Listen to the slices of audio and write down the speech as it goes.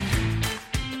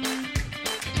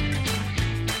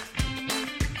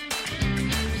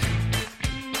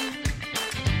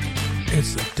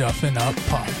It's the Duffin Up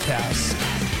Podcast.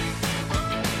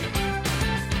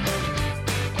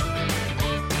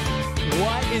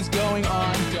 What is going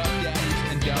on, Duff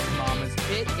Daddies and Duff Mamas?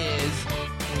 It is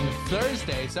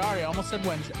Thursday. Sorry, I almost said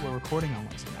Wednesday. We're recording on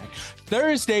Wednesday night.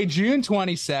 Thursday, June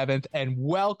 27th, and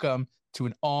welcome to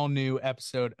an all-new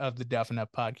episode of the Duffin Up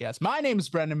Podcast. My name is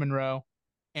Brendan Monroe,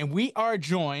 and we are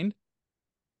joined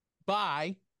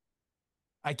by...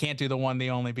 I can't do the one, the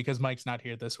only, because Mike's not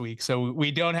here this week. So we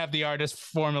don't have the artist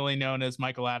formerly known as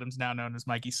Michael Adams, now known as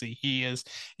Mikey C. He is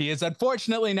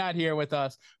unfortunately not here with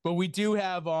us, but we do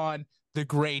have on the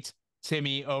great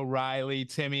Timmy O'Reilly.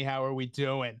 Timmy, how are we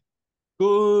doing?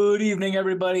 Good evening,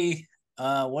 everybody.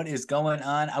 What is going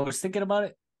on? I was thinking about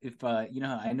it. If I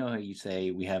know how you say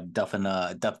we have Duff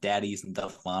and Duff Daddies and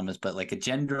Duff Mamas, but like a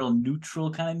gender neutral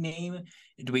kind of name.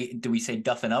 Do we say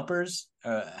Duff and Uppers?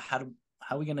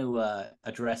 How are we going to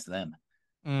address them?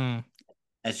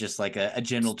 As just like a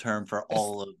general term for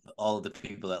all of the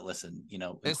people that listen,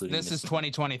 this is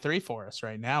 2023 for us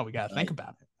right now. We got to think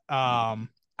about it.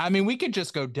 I mean, we could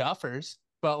just go Duffers,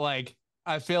 but like,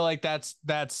 I feel like that's,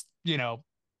 I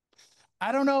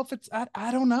don't know if it's,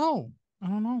 I don't know.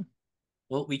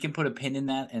 Well, we can put a pin in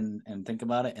that and think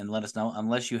about it and let us know,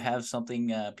 unless you have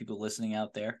something, people listening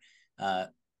out there,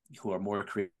 who are more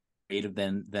creative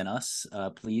than us,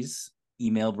 please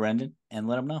email Brendan and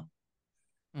let him know.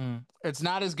 It's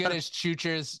not as good as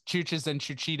chooches and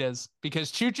chuchitas,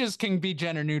 because chooches can be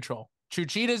gender neutral.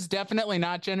 Chuchitas definitely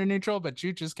not gender neutral, but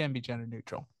chooches can be gender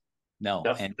neutral. No,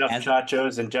 Duff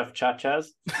Chachos and Jeff Chachas.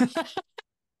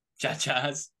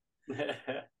 Chachas.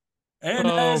 And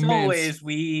as always,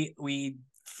 we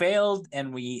failed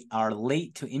and we are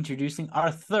late to introducing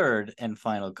our third and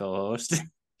final co-host.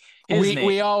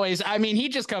 We always, I mean, he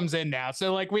just comes in now,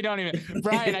 so like we don't even.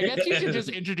 Brian, I guess you should just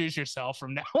introduce yourself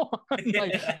from now on.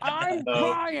 Like, I'm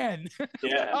Brian.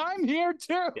 Yeah, I'm here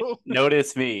too.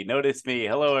 Notice me.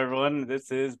 Hello, everyone.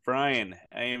 This is Brian.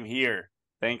 I am here.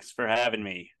 Thanks for having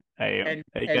me. I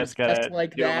guess gotta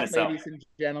like do it that, myself. ladies and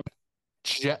gentlemen.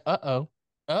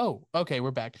 Oh, okay,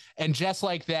 we're back. And just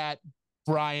like that,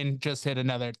 Brian just hit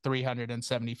another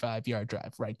 375-yard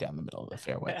drive right down the middle of the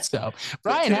fairway. So,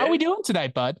 Brian, how are we doing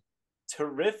tonight, bud?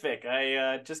 Terrific.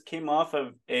 I just came off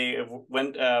of the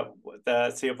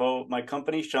CFO of my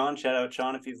company, Sean. Shout out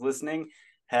Sean if he's listening.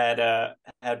 Had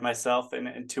myself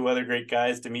and two other great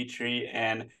guys, Dimitri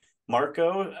and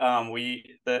Marco.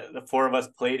 The four of us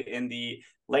played in the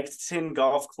Lexington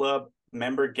Golf Club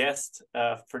member guest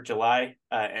for July,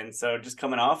 and so just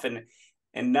coming off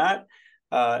and not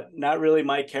really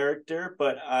my character,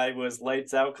 but I was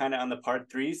lights out kind of on the par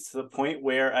threes, to the point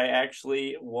where I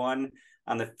actually won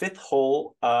on the fifth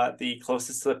hole, the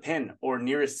closest to the pin, or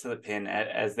nearest to the pin,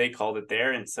 as they called it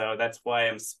there. And so that's why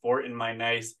I'm sporting my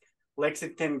nice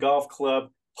Lexington Golf Club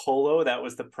polo. That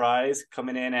was the prize,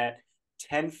 coming in at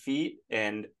 10 feet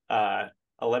and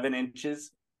 11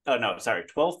 inches. Oh, no, sorry,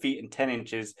 12 feet and 10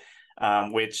 inches,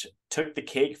 which took the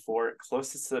cake for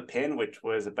closest to the pin, which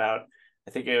was about,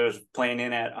 I think it was playing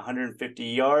in at 150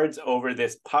 yards over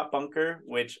this pot bunker,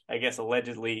 which I guess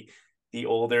allegedly the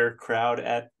older crowd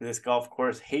at this golf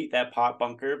course hate that pot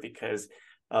bunker because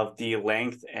of the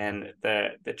length and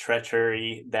the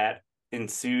treachery that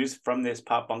ensues from this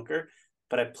pot bunker.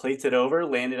 But I placed it over,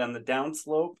 landed on the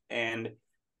downslope, and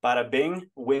bada bing,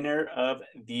 winner of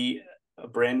the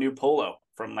brand new polo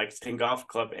from Lexington Golf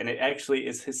Club. And it actually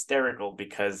is hysterical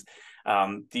because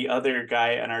the other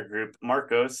guy in our group,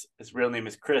 Marcos, his real name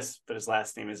is Chris, but his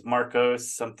last name is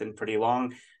Marcos, something pretty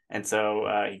long. And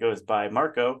so he goes by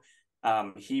Marco.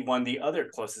 He won the other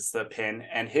closest to the pin,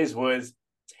 and his was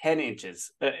 10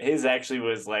 inches. His actually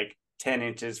was like 10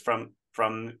 inches from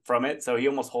it. So he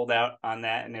almost holed out on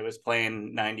that, and it was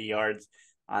playing 90 yards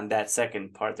on that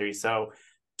second par three. So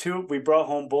we brought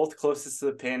home both closest to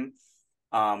the pin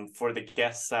for the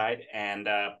guest side, and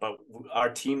but our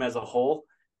team as a whole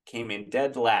came in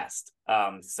dead last.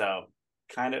 So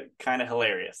kind of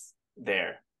hilarious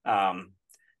there.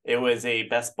 It was a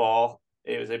best ball.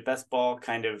 It was a best ball,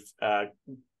 kind of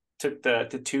took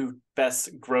the two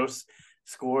best gross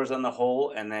scores on the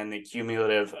hole, and then the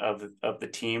cumulative of the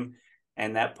team,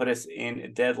 and that put us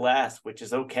in dead last, which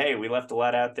is okay. We left a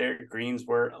lot out there. Greens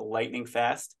were lightning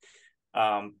fast,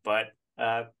 but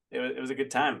it was a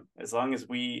good time, as long as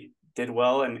we did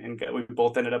well, and we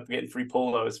both ended up getting free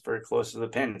polos for close to the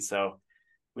pin. So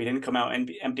we didn't come out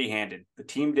empty-handed. The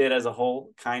team did as a whole,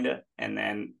 kind of, and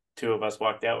then two of us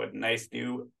walked out with nice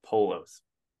new polos.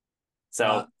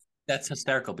 So that's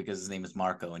hysterical because his name is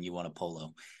Marco and you want a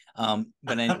polo.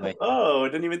 But anyway. Oh, I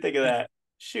didn't even think of that.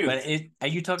 Shoot. But are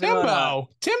you talking about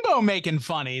Timbo making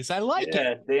funnies? I like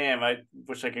Yeah, it. damn. I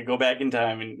wish I could go back in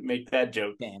time and make that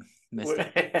joke. damn, missed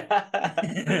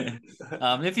it.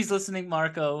 If he's listening,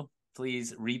 Marco,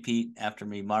 please repeat after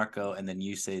me, Marco, and then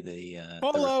you say the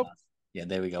Polo. response. Yeah,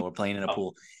 there we go. We're playing in a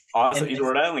pool. Awesome. And He's a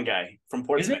Rhode Island guy from is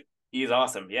Portsmouth. it? He's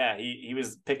awesome. Yeah, he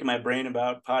was picking my brain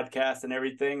about podcasts and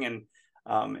everything,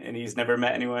 and he's never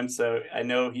met anyone, so I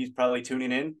know he's probably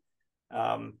tuning in.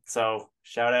 So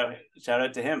shout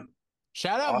out to him.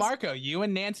 Shout out Awesome. Marco. You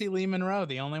and Nancy Lee Monroe,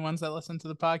 the only ones that listen to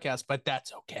the podcast, but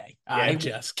that's okay. Yeah. I'm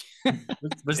just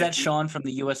Was that Sean from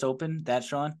the U.S. Open? That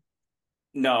Sean?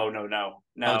 No.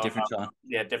 Oh, different Sean.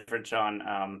 Yeah, different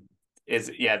Sean. This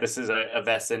is a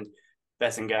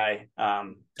Vesson guy.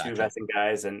 Two Gotcha. Vesson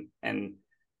guys, and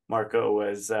Marco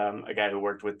was a guy who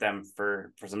worked with them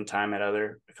for some time at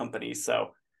other companies.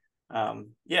 So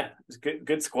yeah, it was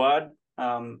good squad.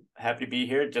 Happy to be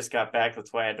here. Just got back.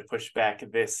 That's why I had to push back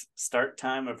this start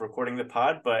time of recording the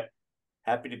pod, but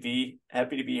happy to be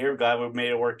here. Glad we made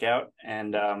it work out.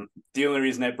 And the only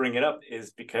reason I bring it up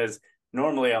is because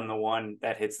normally I'm the one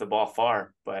that hits the ball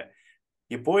far, but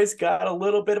you boys got a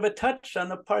little bit of a touch on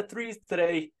the par threes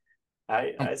today.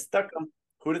 I stuck them.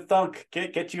 Who'd have thunk?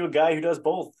 Get you a guy who does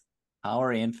both.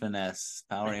 Power and finesse.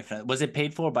 Was it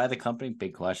paid for by the company?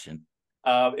 Big question.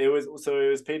 It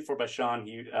was paid for by Sean.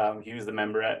 He was the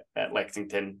member at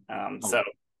Lexington.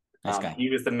 Nice guy. He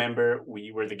was the member.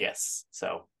 We were the guests.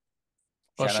 So,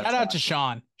 well, shout out to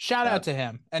Sean. Shout out to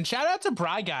him, and shout out to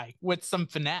Bry Guy with some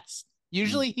finesse.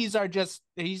 Usually he's our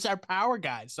power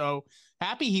guy. So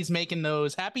happy he's getting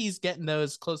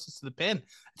those closest to the pin.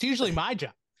 It's usually my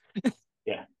job.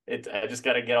 Yeah, I just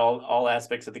got to get all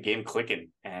aspects of the game clicking.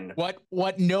 And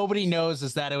what nobody knows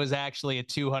is that it was actually a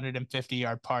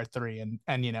 250-yard par 3,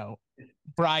 and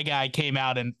Bry Guy came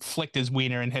out and flicked his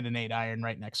wiener and hit an 8-iron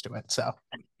right next to it. So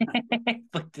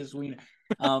flicked his wiener.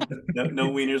 No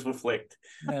wieners were flicked.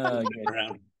 But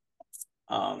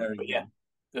yeah,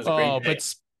 it was a great day. But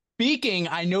speaking,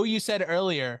 I know you said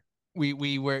earlier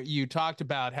you talked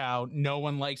about how no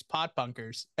one likes pot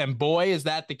bunkers, and boy is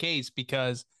that the case,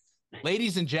 because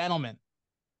ladies and gentlemen,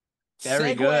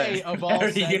 very good. Of all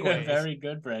segues. Very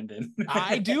good, Brendan.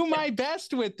 I do my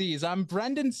best with these. I'm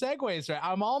Brendan Segways, right?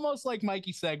 I'm almost like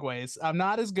Mikey Segways. I'm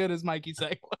not as good as Mikey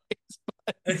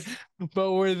Segways,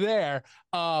 but we're there.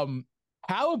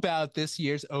 How about this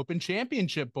year's Open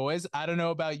Championship, boys? I don't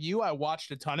know about you. I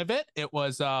watched a ton of it. It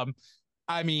was, I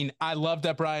love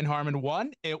that Brian Harman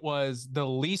won. It was the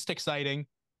least exciting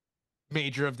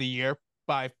major of the year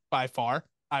by far,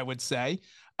 I would say.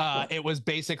 It was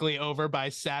basically over by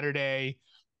Saturday,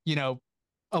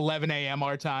 11 a.m.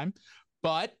 our time.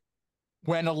 But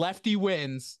when a lefty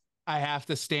wins, I have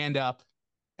to stand up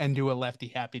and do a lefty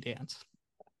happy dance.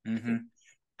 Mm-hmm.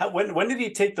 When did he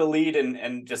take the lead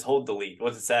and just hold the lead?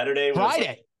 Was it Saturday?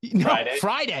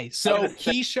 Friday. So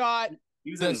he shot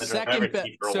the second best.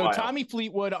 So Tommy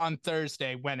Fleetwood on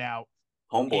Thursday went out.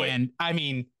 Homeboy.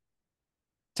 And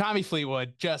Tommy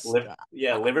Fleetwood just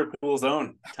Liverpool's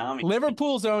own Tommy.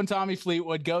 Liverpool's own Tommy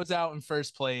Fleetwood goes out in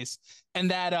first place,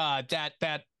 and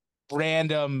that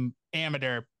random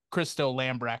amateur Christo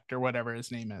Lambrecht or whatever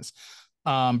his name is,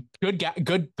 good guy,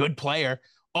 good player.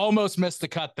 Almost missed the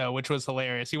cut though, which was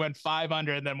hilarious. He went 5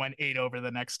 under and then went 8 over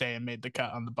the next day and made the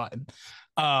cut on the button.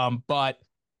 But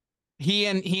he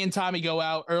and Tommy go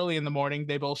out early in the morning.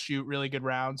 They both shoot really good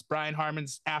rounds. Brian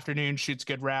Harman's afternoon shoots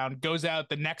good round, goes out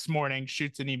the next morning,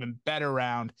 shoots an even better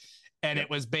round. And it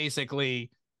was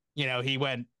basically, he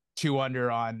went 2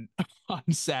 under on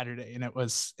Saturday, and it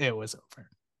was over.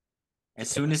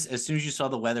 As soon as you saw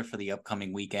the weather for the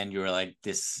upcoming weekend, you were like,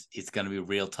 it's going to be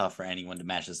real tough for anyone to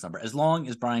match this number. As long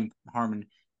as Brian Harman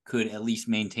could at least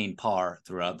maintain par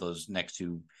throughout those next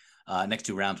two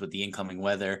rounds with the incoming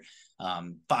weather.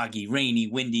 Foggy, rainy,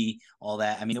 windy, all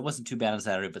that. I mean, it wasn't too bad on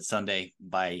Saturday, but Sunday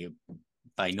by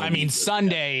no means.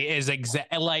 Sunday is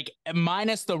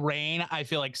minus the rain. I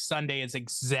feel like Sunday is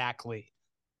exactly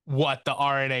what the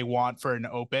RNA want for an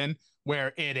Open,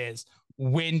 where it is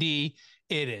windy,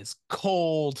 it is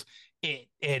cold, it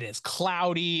is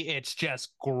cloudy, it's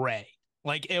just gray.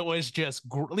 Like it was just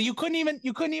you couldn't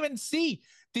even see.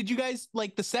 Did you guys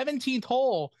like the 17th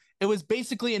hole? It was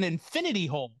basically an infinity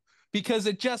hole, because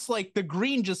it just the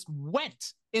green just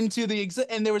went into the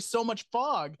and there was so much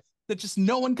fog that just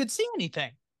no one could see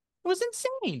anything. It was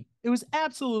insane. It was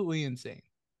absolutely insane.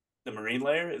 The marine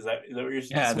layer? Is that what you're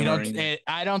saying? Yeah,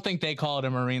 I don't think they call it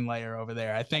a marine layer over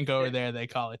there. I think over there they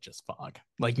call it just fog,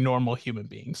 like normal human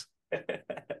beings.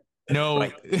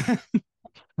 No,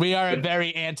 We are a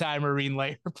very anti-marine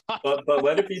layer podcast. But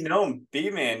let it be known,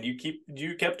 B-man,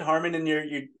 you kept Harmon in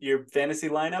your fantasy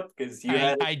lineup because you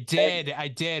had I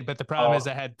did, but the problem is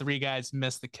I had 3 guys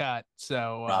miss the cut.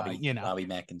 So Robbie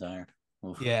McIntyre.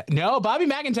 Oof. Yeah. No, Bobby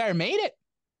McIntyre made it.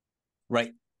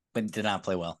 Right, but did not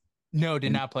play well. No,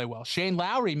 did not play well. Shane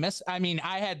Lowry missed. I mean,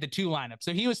 I had the 2 lineups,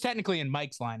 so he was technically in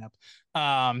Mike's lineup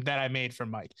that I made for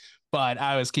Mike, but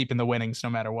I was keeping the winnings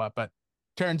no matter what. But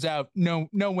turns out no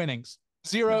winnings,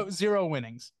 zero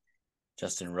winnings.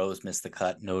 Justin Rose missed the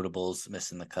cut. Notables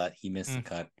missing the cut. He missed the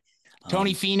cut.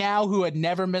 Tony Finau, who had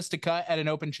never missed a cut at an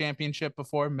Open Championship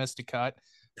before, missed a cut.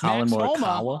 Colin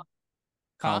Morikawa.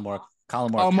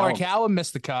 Morikawa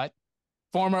missed the cut.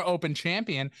 Former Open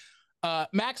champion.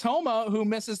 Max Homa, who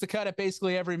misses the cut at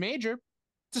basically every major,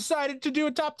 decided to do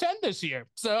a top 10 this year.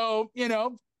 So,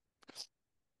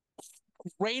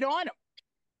 great on him.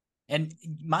 And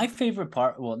my favorite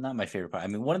part, well, not my favorite part. I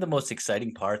mean, one of the most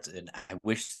exciting parts, and I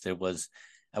wish it was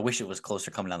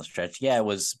closer coming down the stretch. Yeah, it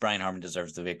was Brian Harman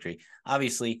deserves the victory.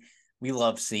 Obviously, we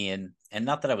love seeing, and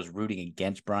not that I was rooting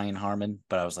against Brian Harman,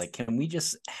 but I was like, can we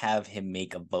just have him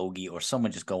make a bogey or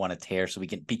someone just go on a tear so we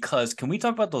can, because can we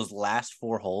talk about those last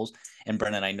 4 holes? And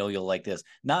Brennan, I know you'll like this.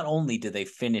 Not only did they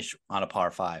finish on a par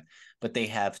 5, but they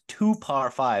have 2 par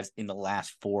 5s in the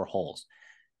last 4 holes.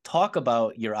 Talk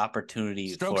about your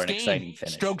opportunity for an exciting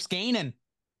finish. Strokes gaining.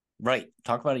 Right.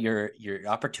 Talk about your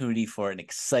opportunity for an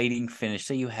exciting finish.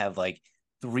 Say you have like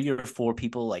 3 or 4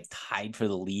 people like tied for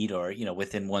the lead or,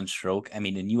 within 1 stroke. I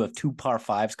mean, and you have 2 par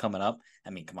 5s coming up.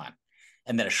 I mean, come on.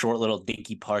 And then a short little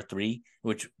dinky par 3,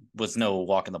 which was no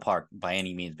walk in the park by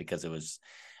any means, because it was,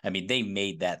 I mean, they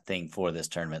made that thing for this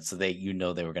tournament. So they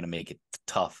were going to make it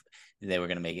tough. They were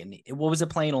going to make it. What was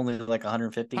it playing? Only like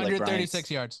 150?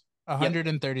 136 yards.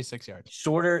 136 yards.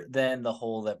 Shorter than the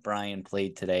hole that Brian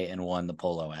played today and won the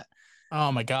polo at.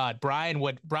 Oh my God. Brian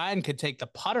could take the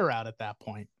putter out at that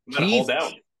point. I'm gonna hold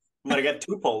out. I might have got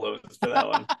 2 polos for that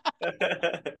one.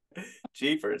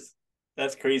 Jeepers.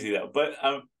 That's crazy though. But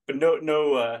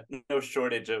no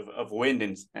shortage of wind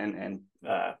and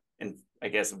I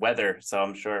guess weather. So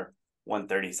I'm sure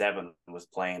 137 was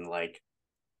playing like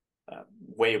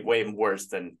way worse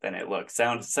than it looks.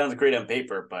 Sounds great on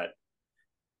paper, but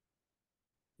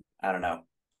I don't know.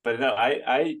 But no,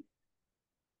 I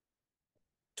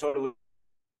totally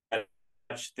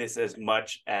watched this as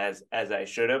much as I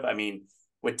should have. I mean,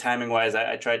 with timing wise,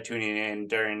 I tried tuning in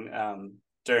during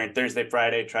Thursday,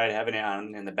 Friday, tried having it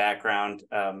on in the background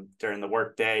during the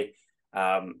work day.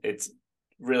 It's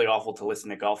really awful to listen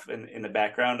to golf in the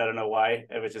background. I don't know why.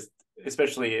 It was just,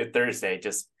 especially at Thursday,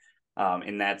 just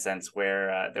in that sense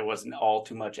where there wasn't all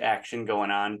too much action going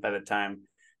on by the time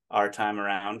our time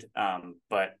around.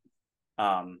 But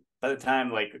by the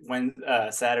time like when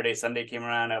Saturday, Sunday came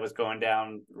around, I was going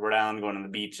down Rhode Island, going to the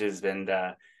beaches, and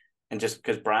just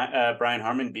because Brian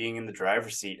Harman being in the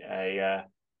driver's seat, I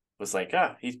was like,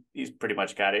 he's pretty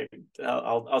much got it.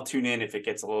 I'll tune in if it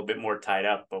gets a little bit more tied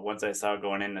up. But once I saw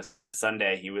going into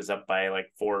Sunday, he was up by like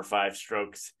 4 or 5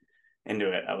 strokes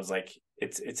into it. I was like,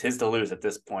 it's his to lose at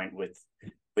this point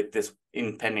with this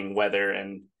impending weather.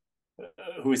 And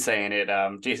who's saying it?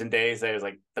 Jason Day said it was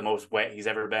like the most wet he's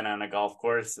ever been on a golf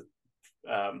course.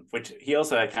 Which he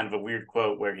also had kind of a weird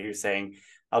quote where he was saying,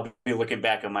 I'll be looking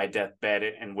back on my deathbed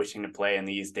and wishing to play in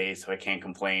these days, so I can't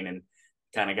complain, and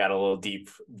kind of got a little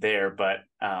deep there. But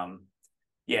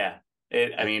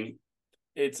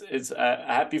it's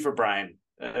happy for Brian.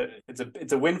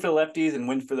 It's a win for the lefties and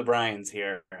win for the Bryans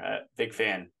here. Big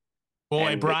fan.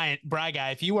 Boy, Brian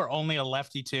guy, if you were only a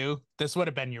lefty too, this would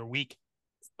have been your week.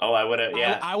 Oh, I would have.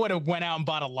 Yeah, I would have went out and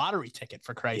bought a lottery ticket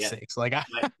for Christ's sakes. Like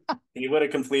he would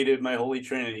have completed my holy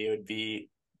trinity. It would be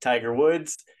Tiger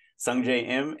Woods, Sungjae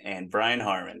Im, and Brian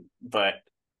Harman. But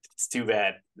it's too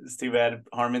bad. It's too bad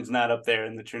Harman's not up there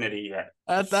in the trinity yet.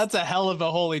 That's a hell of a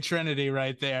holy trinity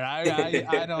right there.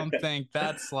 I don't think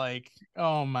that's like,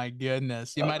 oh my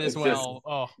goodness. You might as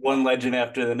well. One legend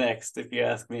after the next, if you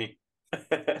ask me.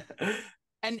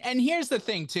 And here's the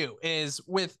thing too, is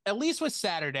with at least with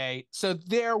Saturday, so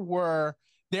there was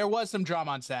some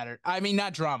drama on Saturday. I mean,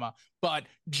 not drama, but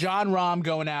John Rahm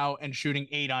going out and shooting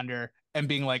 8 under and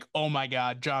being like, oh my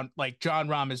God, John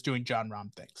Rahm is doing John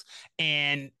Rahm things.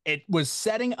 And it was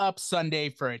setting up Sunday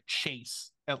for a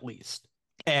chase, at least.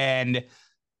 And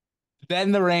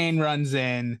then the rain runs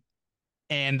in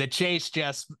and the chase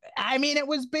it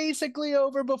was basically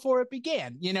over before it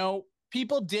began.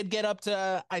 People did get up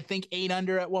to, I think, 8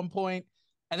 under at one point.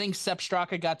 I think Sepp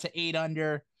Straka got to 8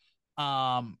 under.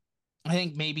 I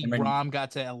think maybe Rahm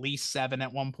got to at least 7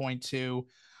 at one point too.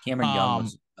 Cameron Young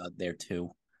was there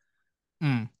too.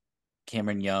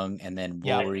 Cameron Young, and then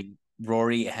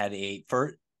Rory had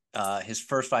his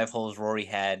first 5 holes. Rory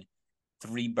had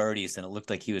 3 birdies, and it looked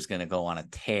like he was going to go on a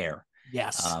tear.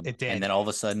 Yes, it did. And then all of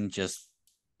a sudden, just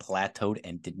plateaued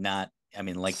and did not. I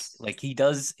mean, like he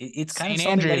does. It's kind of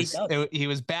something that he does. He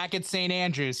was back at St.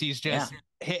 Andrews. He's just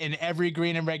hitting every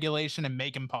green in regulation and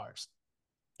making pars.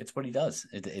 It's what he does.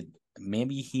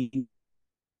 Maybe he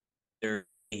there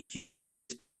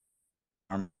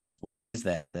is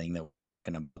that thing that we're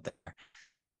talking about there.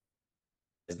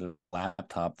 Is the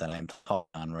laptop that I'm talking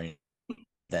on right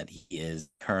that he is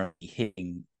currently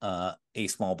hitting a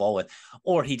small ball with,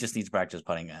 or he just needs practice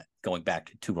putting. Going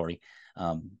back to Rory,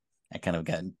 I kind of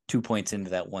got 2 points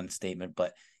into that one statement,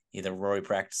 but either Rory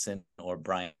practicing or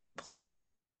Brian,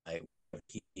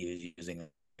 he is using a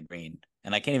green,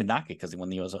 and I can't even knock it because he won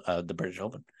the British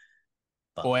Open.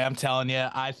 But boy, I'm telling you,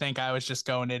 I think I was just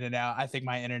going in and out. I think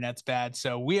my internet's bad,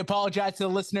 so we apologize to the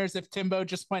listeners if Timbo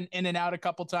just went in and out a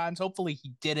couple times. Hopefully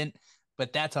he didn't,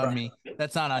 but that's on me.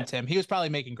 That's not on Tim. He was probably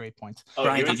making great points. Oh,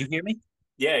 Brian, did you hear me?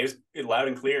 Yeah, he was loud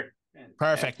and clear.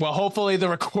 Perfect. Well, hopefully the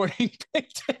recording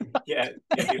picked it up. Yeah.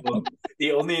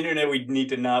 The only internet we need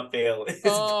to not fail is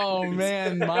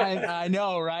man, mine. I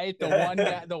know, right?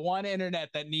 The one internet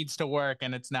that needs to work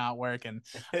and it's not working.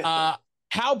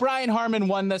 How Brian Harman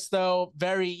won this, though,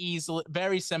 very easily,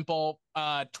 very simple.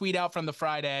 Tweet out from the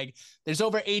Fried Egg. There's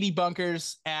over 80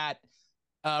 bunkers at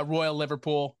Royal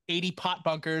Liverpool, 80 pot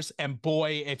bunkers. And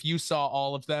boy, if you saw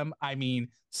all of them, I mean,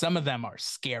 some of them are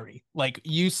scary. Like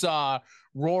you saw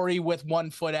Rory with 1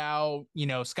 foot out,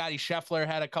 Scotty Scheffler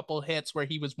had a couple hits where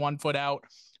he was 1 foot out.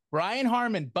 Brian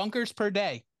Harman, bunkers per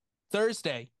day.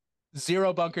 Thursday,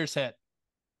 0 bunkers hit.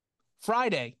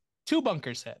 Friday, 2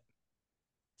 bunkers hit.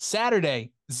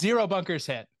 Saturday, 0 bunkers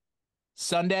hit.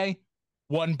 Sunday,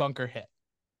 1 bunker hit.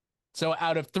 So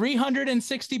out of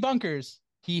 360 bunkers,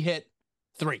 he hit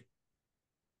 3.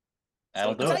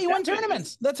 That's how you win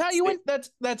tournaments. That's how you win.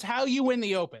 That's how you win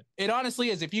the Open. It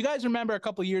honestly is. If you guys remember a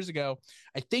couple years ago,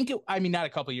 not a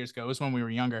couple years ago, it was when we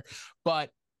were younger, but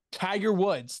Tiger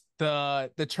Woods, I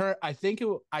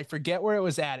forget where it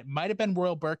was at. It might have been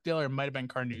Royal Birkdale or it might have been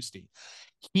Carnoustie.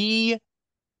 He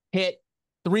hit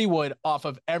 3-wood off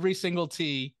of every single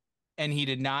tee, and he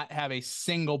did not have a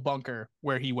single bunker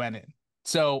where he went in.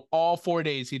 So all 4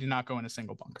 days, he did not go in a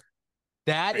single bunker.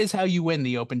 That is how you win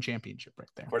the Open Championship right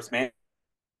there. Of course, man.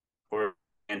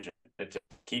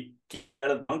 Keep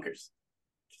out of the bunkers.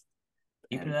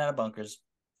 Keeping it out of bunkers.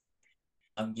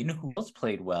 You know who else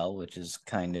played well, which is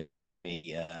kind of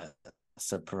a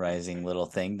surprising little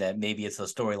thing that maybe it's a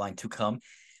storyline to come.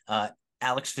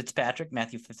 Alex Fitzpatrick,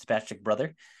 Matthew Fitzpatrick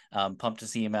brother. Pumped to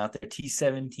see him out there.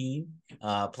 T17,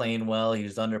 playing well. He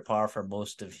was under par for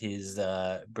most of his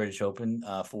British Open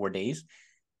 4 days.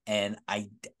 And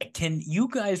can you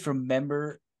guys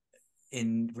remember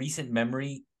in recent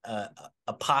memory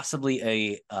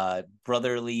possibly a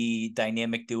brotherly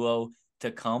dynamic duo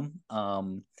to come?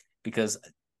 Because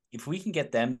if we can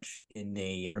get them in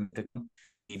a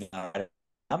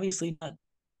obviously not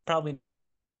probably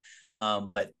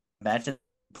but imagine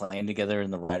playing together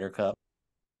in the Ryder Cup.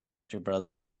 Your brother.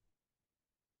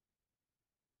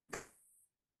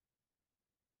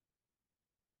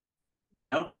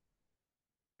 Oh,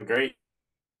 great.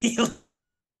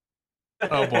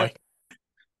 Oh boy.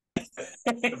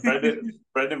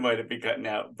 Brendan might have been cutting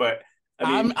out, but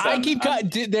I keep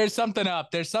cutting. There's something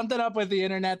up. There's something up with the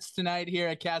internets tonight here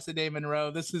at Casa de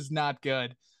Monroe. This is not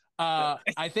good.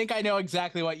 I think I know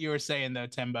exactly what you were saying though,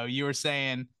 Timbo. You were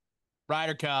saying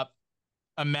Ryder Cup.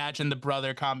 Imagine the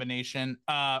brother combination.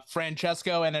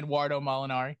 Francesco and Eduardo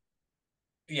Molinari.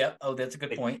 Yeah. Oh, that's a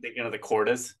good point. Thinking of the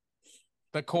Cordas.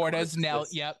 The Cordas. Now,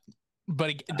 yep.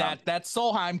 But that's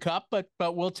Solheim Cup, but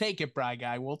we'll take it, Bry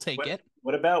Guy. We'll take it.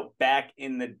 What about back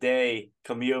in the day,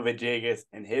 Camilo Villegas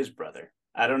and his brother?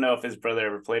 I don't know if his brother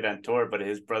ever played on tour, but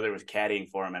his brother was caddying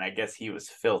for him, and I guess he was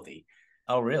filthy.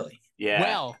 Oh, really? Yeah.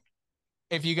 Well,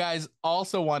 if you guys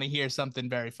also want to hear something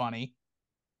very funny,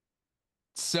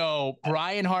 so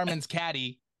Brian Harman's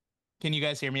caddy, can you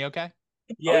guys hear me okay?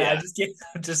 Yeah, oh, yeah.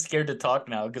 I'm just scared to talk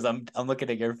now because I'm looking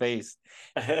at your face.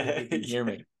 You can hear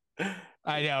me.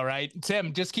 I know, right?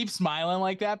 Tim, just keep smiling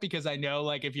like that because I know,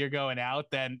 like, if you're going out,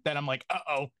 then I'm like,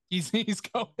 he's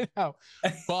going out.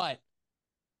 But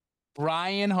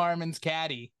Brian Harman's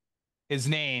caddy, his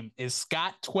name is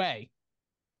Scott Tway.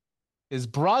 His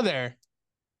brother,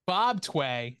 Bob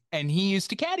Tway, and he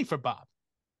used to caddy for Bob.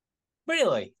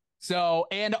 Really? So,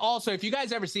 and also, if you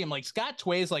guys ever see him, like, Scott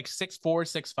Tway is like 6'4",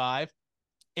 6'5",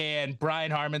 and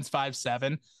Brian Harman's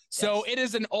 5'7". So it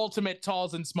is an ultimate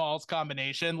talls and smalls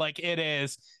combination. Like it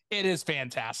is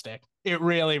fantastic. It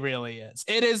really, really is.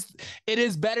 It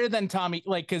is better than Tommy,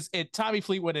 like, because Tommy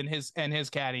Fleetwood and his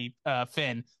caddy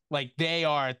Finn, like they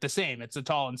are the same. It's a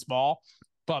tall and small,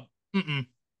 but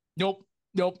nope,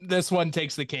 nope. This one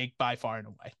takes the cake by far and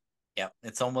away. Yeah,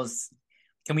 it's almost.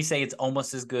 Can we say it's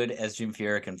almost as good as Jim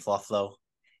Furyk and Fluff though?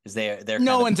 Is they're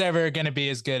no one's ever going to be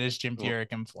as good as Jim Furyk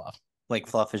and Fluff. Like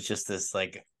Fluff is just this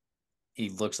like he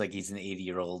looks like he's an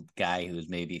 80-year-old guy who's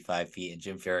maybe 5 feet, and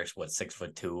Jim Furyk's what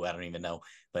 6'2". I don't even know,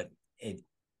 but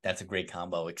that's a great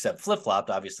combo. Except flip flopped,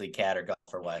 obviously, cat or golf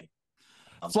or what.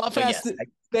 Fluff has to,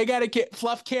 they got to get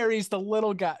Fluff carries the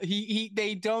little guy. He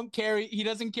doesn't carry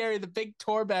the big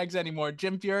tour bags anymore.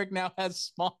 Jim Furyk now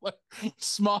has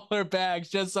smaller bags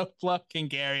just so Fluff can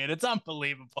carry it. It's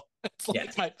unbelievable. It's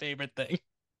like my favorite thing.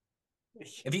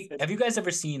 Have you guys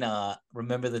ever seen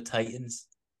Remember the Titans?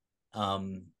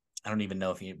 I don't even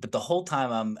know but the whole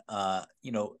time I'm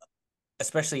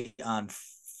especially on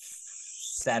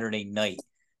Saturday night,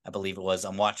 I believe it was,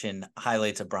 I'm watching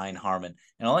highlights of Brian Harmon,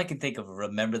 and all I can think of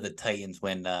Remember the Titans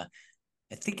when I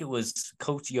think it was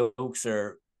Coach Yokes,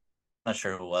 or I'm not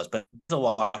sure who it was, but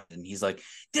and he's like,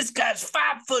 this guy's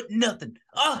 5'0"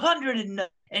 100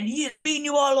 and he is beating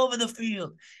you all over the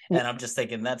field. And I'm just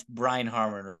thinking that's Brian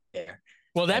Harmon right there.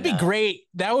 Well, that'd be great.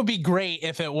 That would be great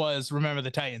if it was Remember the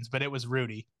Titans, but it was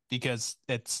Rudy, because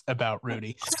it's about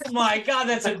Rudy. Oh my God,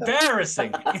 that's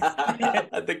embarrassing.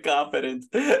 The confidence.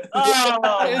 This is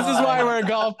why we're a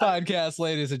golf podcast,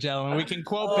 ladies and gentlemen. We can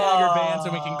quote Bagger Vance,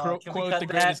 and we can quote the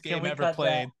greatest game ever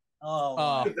played.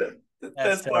 The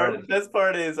best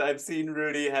part is I've seen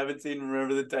Rudy, haven't seen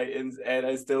Remember the Titans, and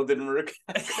I still didn't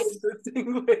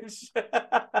distinguish.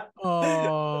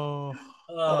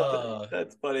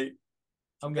 That's funny.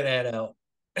 I'm gonna head out.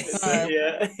 Right.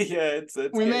 Yeah. It's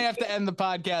we may have to end the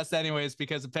podcast anyways,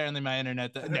 because apparently my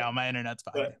internet's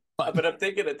fine. But I'm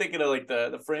thinking of like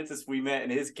the Francis we met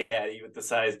and his caddy with the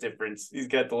size difference. He's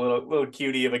got the little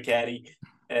cutie of a caddy,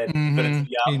 and but it's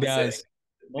the opposite. He does.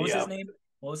 What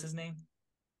was his name?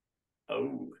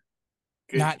 Oh,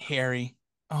 good. Not Harry.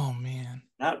 Oh man.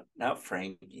 Not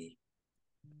Frankie.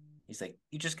 He's like,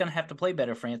 you're just gonna have to play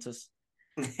better, Francis.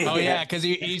 Oh yeah, because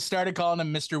he started calling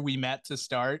him Mr. We Met to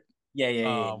start. Yeah.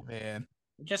 Oh man,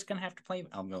 you're just gonna have to play.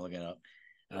 I'm gonna look it up.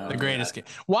 The greatest game.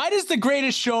 Why does The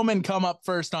Greatest Showman come up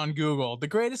first on Google? The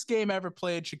greatest game ever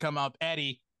played should come up.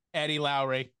 Eddie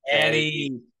Lowry.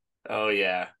 Eddie. Oh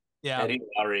yeah. Yeah. Eddie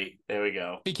Lowry. There we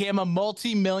go. Became a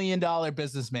multi-million-dollar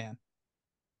businessman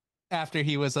after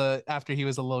he was a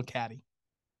little caddy.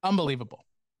 Unbelievable.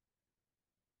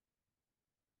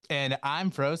 And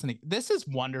I'm frozen. This is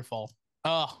wonderful.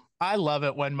 Oh, I love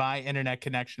it when my internet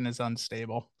connection is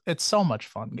unstable. It's so much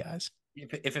fun, guys.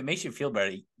 If it makes you feel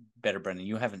better, Brendan,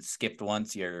 you haven't skipped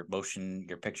once. Your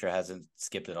picture hasn't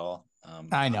skipped at all.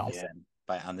 I know.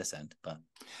 On this end, but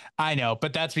I know,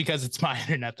 but that's because it's my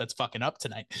internet that's fucking up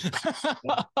tonight.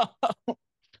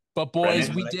 But boys,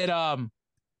 we did.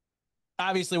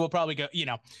 Obviously, we'll probably go.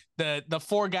 The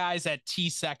four guys at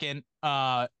T2.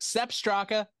 Sepp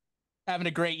Straka having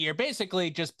a great year. Basically,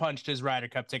 just punched his Ryder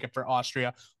Cup ticket for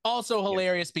Austria. Also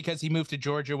hilarious because he moved to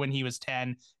Georgia when he was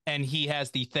 10, and he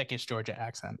has the thickest Georgia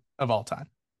accent of all time.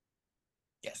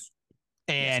 Yes.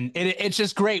 And it's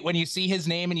just great when you see his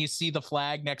name and you see the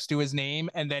flag next to his name,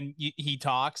 and then he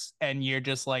talks, and you're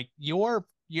just like, you're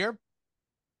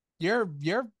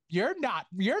not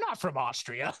from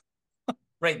Austria.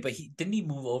 Right, but didn't he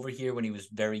move over here when he was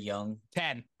very young?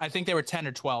 10. I think they were 10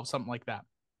 or 12, something like that.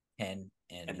 10.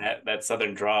 And that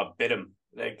southern draw bit him.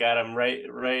 That got him right.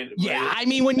 Yeah, right. I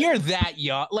mean, when you're that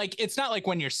young, like, it's not like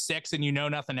when you're 6 and you know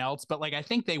nothing else, but like I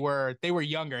think they were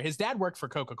younger. His dad worked for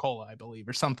Coca-Cola, I believe,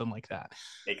 or something like that.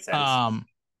 Makes sense.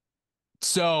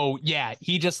 So yeah,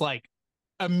 he just like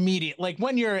immediate, like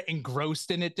when you're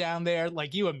engrossed in it down there,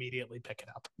 like you immediately pick it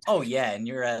up. Oh yeah, and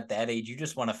you're at that age, you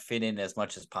just want to fit in as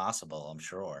much as possible, I'm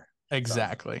sure.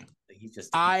 Exactly. So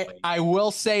I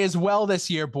will say as well this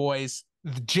year, boys,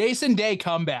 the Jason Day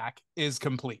comeback is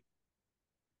complete.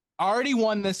 Already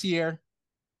won this year.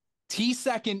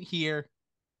 T2 here.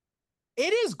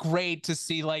 It is great to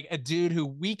see like a dude who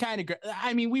we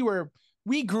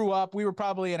grew up, we were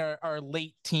probably in our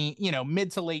late teen,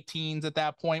 mid to late teens at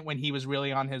that point when he was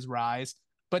really on his rise.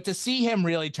 But to see him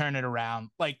really turn it around,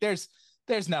 like there's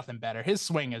nothing better. His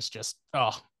swing is just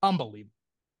unbelievable.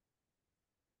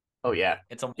 Oh yeah,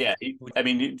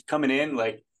 coming in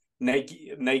like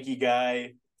Nike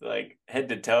guy, like head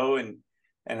to toe, and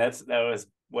that was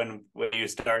when he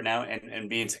was starting out and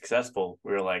being successful.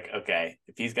 We were like, okay,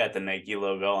 if he's got the Nike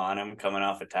logo on him coming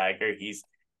off a Tiger, he's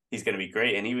going to be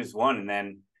great. And he was one. And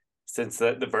then since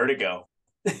the vertigo,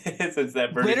 since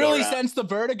that vertigo Literally round. since the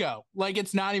vertigo. Like,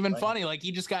 it's not even Right. funny. Like,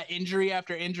 he just got injury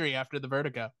after injury after the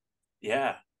vertigo.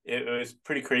 Yeah, it was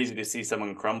pretty crazy to see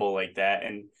someone crumble like that,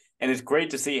 and it's great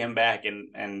to see him back.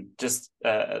 And just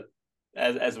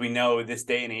as we know, this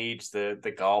day and age,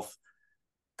 the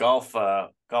golf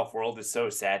world is so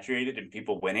saturated and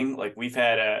people winning. Like, we've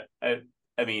had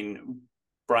I mean,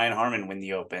 Brian Harmon win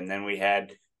the Open. Then we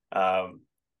had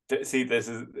see, this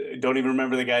is, don't even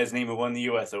remember the guy's name who won the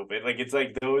U.S. Open. Like, it's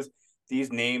like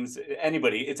these names,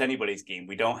 it's anybody's game.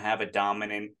 We don't have a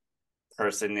dominant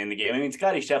person in the game. I mean,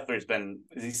 Scotty Scheffler's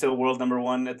is he still world number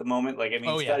one at the moment? Like, I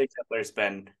mean, Scotty Scheffler's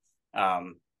been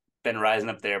rising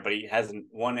up there, but he hasn't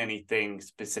won anything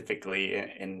specifically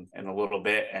in a little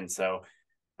bit. And so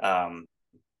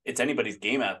it's anybody's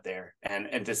game out there.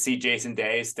 And to see Jason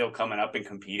Day still coming up and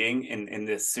competing in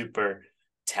this super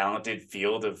talented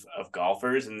field of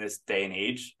golfers in this day and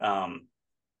age,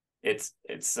 it's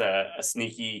a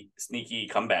sneaky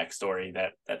comeback story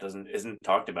that isn't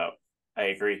talked about. I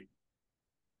agree.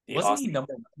 Wasn't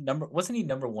he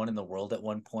number one in the world at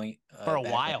one point for a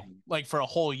while, like for a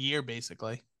whole year,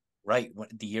 basically? Right,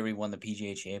 the year he won the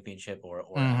PGA Championship, or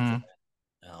mm-hmm. after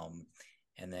that.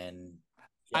 And then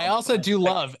I also do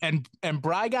love, and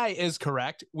Bry Guy is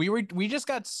correct. We just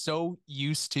got so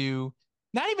used to,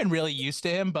 not even really used to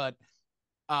him, but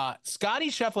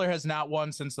Scotty Scheffler has not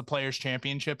won since the Players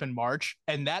Championship in March,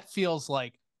 and that feels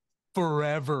like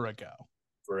forever ago.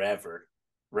 Forever,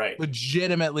 right?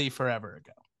 Legitimately forever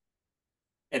ago.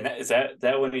 And is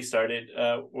that when he started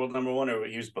world number one, or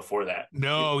he was before that?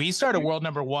 No, he started world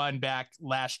number one back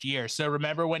last year. So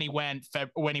remember when he went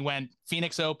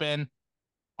Phoenix Open,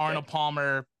 Arnold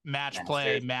Palmer, match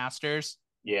play, Masters?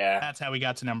 Yeah. That's how we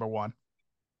got to number one.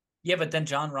 Yeah, but then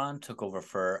John Rahm took over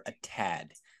for a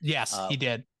tad. Yes, he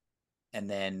did. And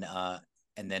then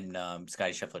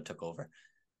Scotty Scheffler took over.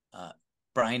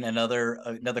 Brian,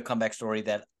 another comeback story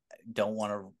that don't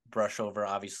want to brush over.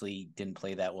 Obviously didn't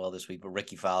play that well this week, but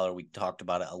Ricky Fowler, we talked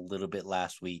about it a little bit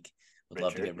last week. Would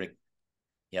love to get Rick.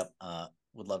 Yep.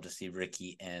 Would love to see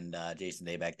Ricky and Jason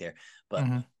Day back there. But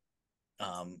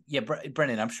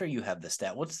Brendan, I'm sure you have the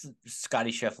stat. What's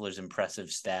Scotty Scheffler's impressive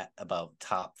stat about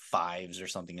top fives or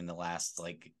something in the last,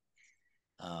 like,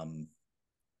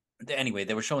 anyway,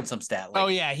 they were showing some stat. Oh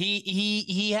yeah.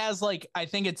 He has, like, I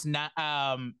think it's not,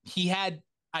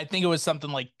 I think it was something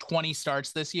like 20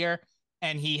 starts this year,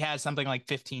 and he has something like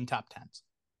 15 top 10s.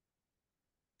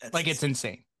 It's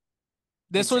insane.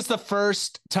 This was the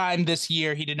first time this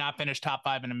year he did not finish top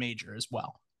 5 in a major as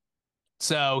well.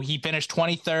 So he finished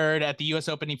 23rd at the U.S.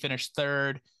 Open. He finished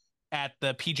 3rd at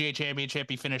the PGA Championship.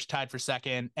 He finished tied for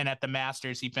 2nd, and at the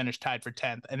Masters he finished tied for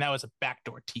 10th, and that was a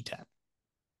backdoor T10.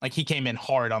 Like, he came in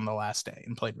hard on the last day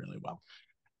and played really well.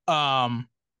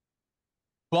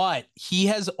 But he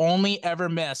has only ever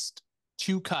missed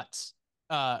 2 cuts.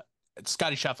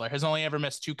 Scotty Scheffler has only ever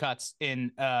missed 2 cuts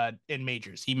in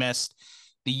majors. He's missed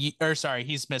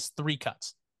 3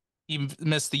 cuts. He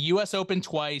missed the U.S. Open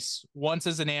twice, once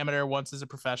as an amateur, once as a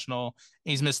professional.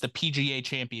 He's missed the PGA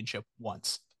Championship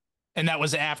once, and that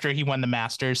was after he won the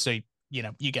Masters. So you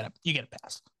get a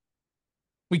pass.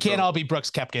 We can't all be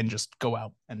Brooks Koepka and just go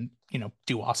out and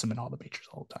do awesome in all the majors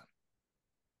all the time.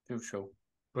 True.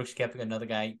 Brooks Koepka, another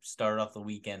guy, started off the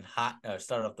week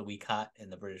hot in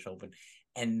the British Open,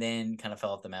 and then kind of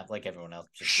fell off the map like everyone else.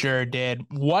 Sure did.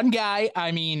 One guy,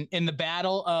 I mean, in the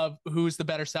battle of who's the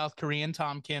better South Korean,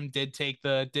 Tom Kim did take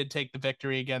the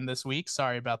victory again this week.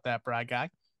 Sorry about that, Brad Guy.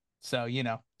 So,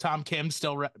 Tom Kim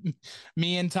still,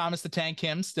 me and Thomas the Tank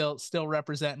Kim still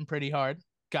representing pretty hard.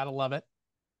 Gotta love it.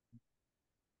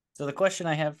 So the question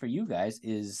I have for you guys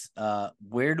is,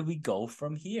 where do we go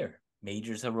from here?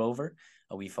 Majors are over.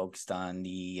 Are we focused on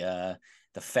the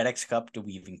FedEx Cup? Do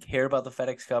we even care about the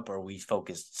FedEx Cup, or are we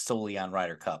focused solely on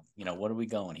Ryder Cup? What are we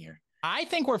going here? I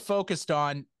think we're focused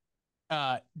on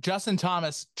Justin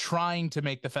Thomas trying to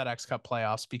make the FedEx Cup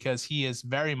playoffs, because he is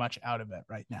very much out of it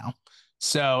right now.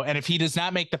 So, and if he does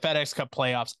not make the FedEx Cup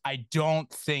playoffs, I don't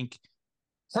think,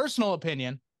 personal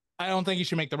opinion, I don't think he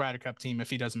should make the Ryder Cup team if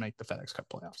he doesn't make the FedEx Cup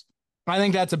playoffs. I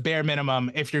think that's a bare minimum.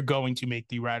 If you're going to make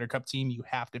the Ryder Cup team, you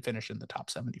have to finish in the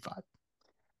top 75.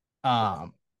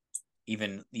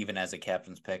 Even as a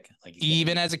captain's pick,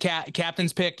 even as a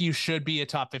captain's pick, you should be a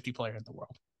top 50 player in the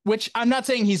world, which I'm not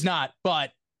saying he's not,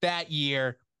 but that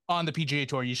year on the PGA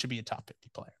Tour, you should be a top 50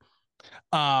 player.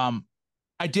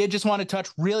 I did just want to touch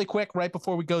really quick right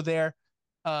before we go there.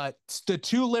 The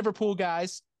 2 Liverpool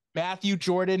guys, Matthew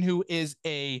Jordan, who is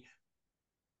a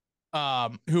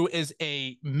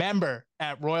member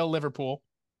at Royal Liverpool,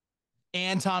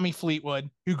 and Tommy Fleetwood,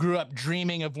 who grew up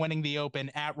dreaming of winning the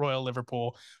Open at Royal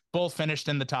Liverpool, both finished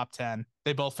in the top 10.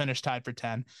 They both finished tied for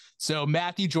 10. So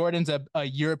Matthew Jordan's a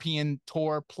European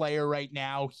Tour player right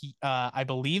now. I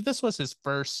believe this was his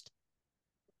first.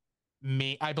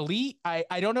 I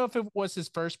don't know if it was his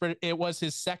first, but it was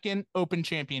his second Open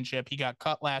Championship. He got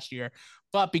cut last year,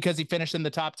 but because he finished in the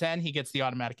top 10, he gets the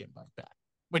automatic invite back,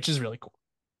 which is really cool.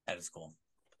 That is cool.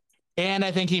 And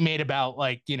I think he made about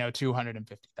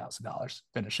 $250,000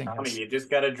 finishing. I mean, you just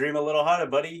got to dream a little harder,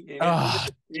 buddy.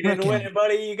 You didn't win it,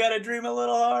 buddy. You got to dream a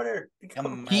little harder.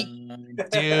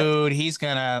 Dude, he's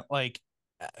gonna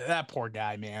that poor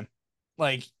guy, man.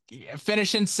 Like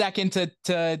finishing second to.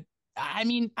 I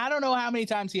mean, I don't know how many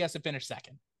times he has to finish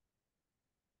second.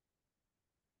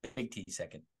 Big T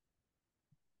second.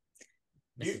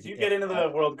 You get into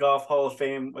the World Golf Hall of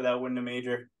Fame without winning a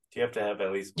major? Do you have to have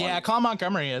at least one? Yeah, Colin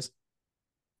Montgomery is.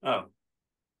 Oh,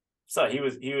 so he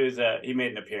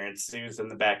made an appearance. He was in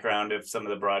the background of some of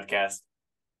the broadcast.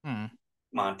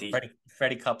 Monty,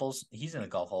 Freddie Couples, he's in the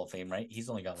Golf Hall of Fame, right? He's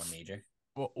only got one major.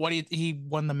 Well, he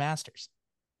won the Masters.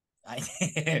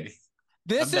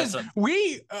 We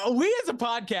as a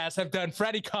podcast have done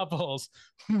Freddie Couples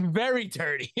very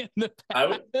dirty in the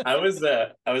past. I was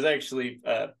actually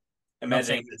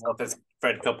imagining myself as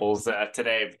Fred Couples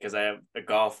today because I have a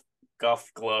golf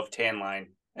glove tan line.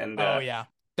 And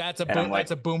that's a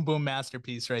boom boom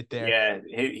masterpiece right there. Yeah,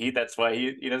 he that's why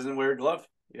he doesn't wear a glove.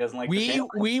 He doesn't like.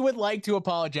 We would like to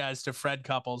apologize to Fred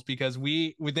Couples because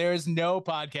there is no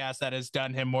podcast that has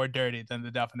done him more dirty than the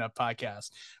Duffin Up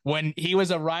podcast. When he was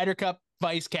a Ryder Cup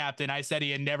vice captain, I said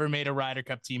he had never made a Ryder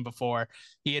Cup team before.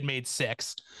 He had made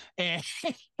 6, and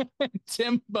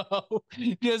Timbo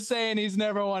just saying he's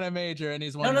never won a major and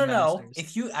he's won. No.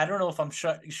 I don't know if I'm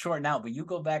short now, but you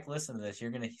go back, listen to this.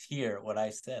 You're gonna hear what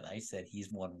I said. I said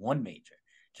he's won 1 major,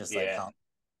 just like how.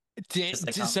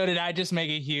 So did I just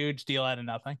make a huge deal out of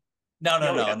nothing?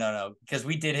 No. Because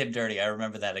we did him dirty. I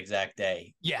remember that exact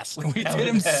day. Yes, we did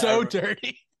him so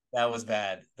dirty. That was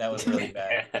bad. That was really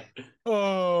bad.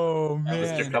 Oh man,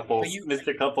 Mr.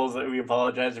 Couples, we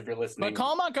apologize if you're listening. But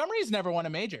Colin Montgomery's never won a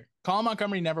major. Colin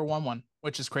Montgomery never won one,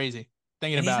 which is crazy.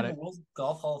 Thinking about it. World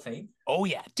Golf Hall of Fame. Oh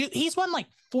yeah, dude, he's won like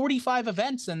 45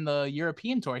 events in the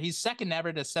European Tour. He's second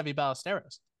ever to Seve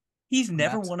Ballesteros. He's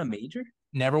never won a major.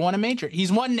 Never won a major.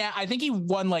 He's won now. I think he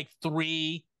won like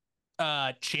 3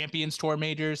 Champions Tour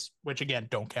majors, which again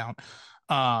don't count.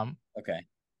 Okay,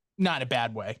 not in a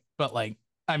bad way, but like.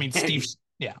 I mean, Steve.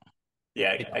 Yeah.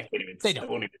 Yeah, I can't even. I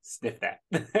won't even sniff that.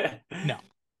 No.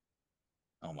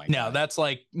 Oh my. No, that's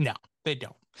like no, they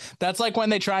don't. That's like when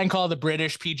they try and call the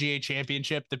British PGA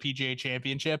Championship the PGA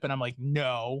Championship, and I'm like,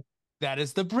 no, that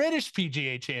is the British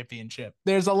PGA Championship.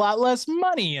 There's a lot less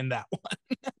money in that one.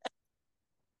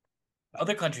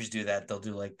 Other countries do that. They'll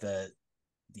do like the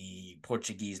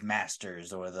Portuguese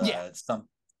Masters or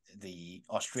the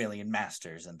Australian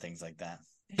Masters and things like that.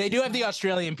 They do have the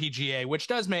Australian PGA, which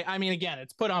does make, I mean, again,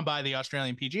 it's put on by the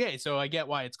Australian PGA, so I get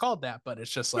why it's called that, but it's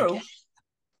just like,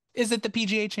 is it the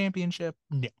PGA Championship?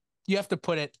 No. You have to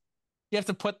put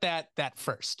that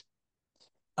first.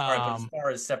 All right, but as far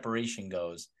as separation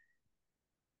goes,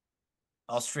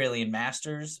 Australian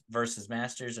Masters versus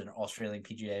Masters and Australian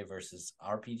PGA versus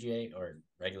our PGA or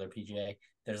regular PGA,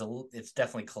 it's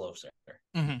definitely closer,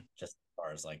 just as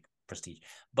far as like prestige.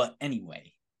 But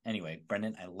anyway,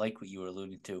 Brendan, I like what you were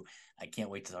alluding to. I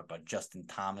can't wait to talk about Justin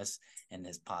Thomas and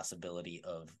his possibility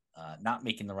of not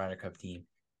making the Ryder Cup team.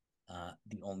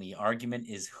 The only argument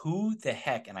is who the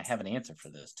heck, and I have an answer for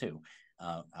this too.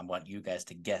 I want you guys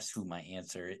to guess who my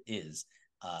answer is.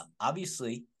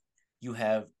 Obviously, you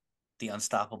have the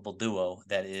unstoppable duo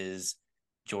that is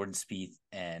Jordan Spieth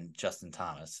and Justin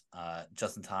Thomas.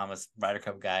 Justin Thomas, Ryder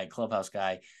Cup guy, clubhouse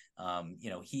guy.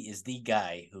 He is the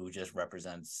guy who just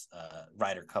represents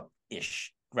Ryder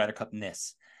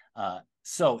Cup-ness.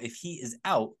 So if he is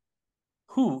out,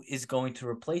 who is going to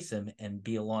replace him and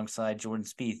be alongside Jordan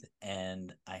Spieth?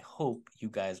 And I hope you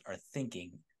guys are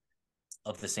thinking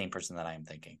of the same person that I am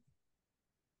thinking.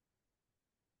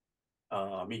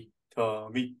 Tommy.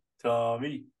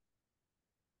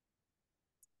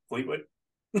 Fleetwood?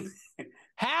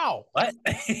 How? What?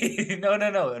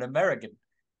 No. An American.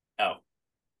 Oh.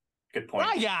 Good point.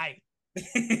 My guy.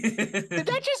 Did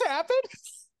that just happen?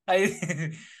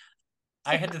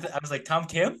 I had to. I was like, Tom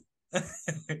Kim.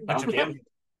 Tom Kim.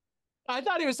 I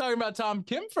thought he was talking about Tom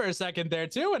Kim for a second there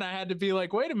too, and I had to be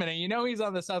like, wait a minute, he's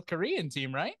on the South Korean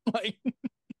team, right? Like,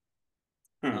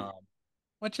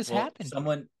 what just happened?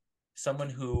 Someone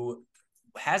who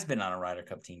has been on a Ryder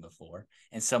Cup team before,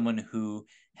 and someone who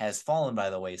has fallen by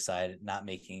the wayside, not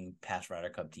making past Ryder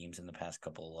Cup teams in the past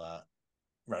couple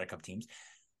Ryder Cup teams,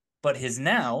 but has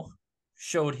now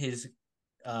showed his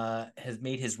has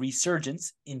made his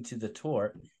resurgence into the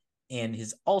tour, and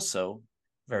is also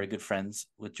very good friends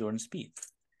with Jordan Spieth.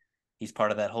 He's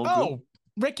part of that whole group. Oh,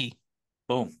 Ricky.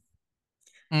 Boom.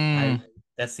 Mm.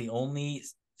 That's the only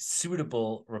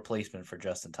suitable replacement for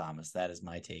Justin Thomas. That is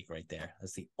my take right there.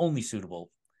 That's the only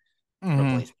suitable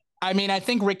replacement. I mean, I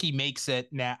think Ricky makes it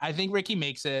now. I think Ricky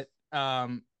makes it.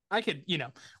 I could,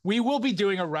 we will be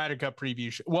doing a Ryder Cup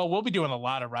preview. Well, we'll be doing a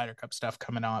lot of Ryder Cup stuff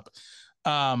coming up.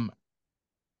 I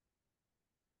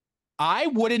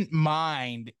wouldn't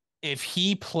mind if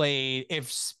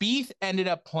Spieth ended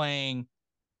up playing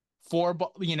the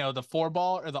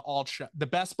 4-ball or the alt shot, the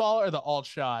best ball or the alt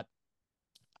shot.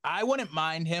 I wouldn't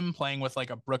mind him playing with like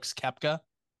a Brooks Koepka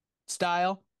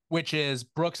style, which is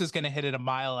Brooks is going to hit it a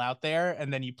mile out there,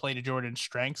 and then you play to Jordan's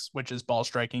strengths, which is ball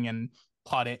striking and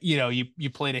putting. You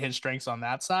play to his strengths on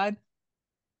that side.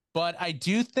 But I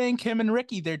do think him and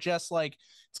Ricky, they're just like,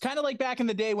 it's kind of like back in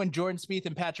the day when Jordan Spieth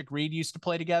and Patrick Reed used to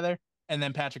play together, and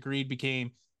then Patrick Reed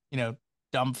became,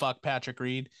 dumb fuck Patrick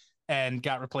Reed and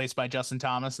got replaced by Justin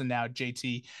Thomas, and now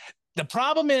JT. The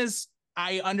problem is,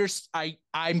 I'm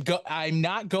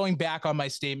not going back on my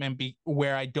statement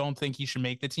where I don't think he should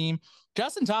make the team.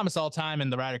 Justin Thomas all time in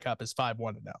the Ryder Cup is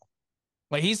 5-1-0.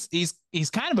 Like he's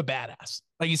kind of a badass.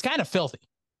 Like he's kind of filthy.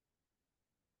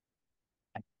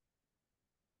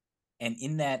 And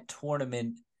in that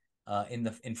tournament,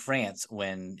 in France,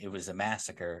 when it was a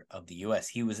massacre of the U.S.,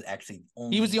 he was actually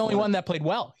the only one that played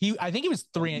well. I think he was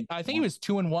 2-1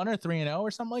 or 3-0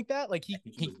 or something like that. Like he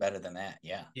was better than that.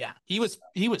 Yeah. Yeah. He was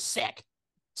sick.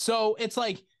 So it's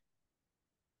like,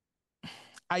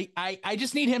 I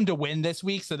just need him to win this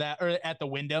week or at the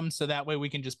Wyndham, so that way we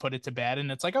can just put it to bed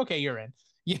and it's like, okay, you're in,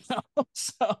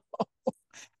 so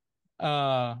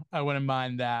I wouldn't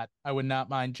mind that. I would not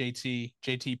mind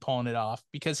JT pulling it off,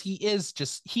 because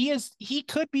he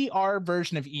could be our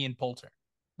version of Ian Poulter,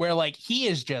 where like he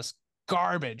is just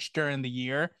garbage during the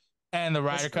year, and the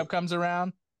Ryder Cup comes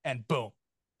around and boom,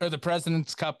 or the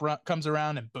President's Cup comes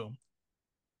around and boom.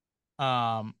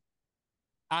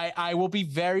 I will be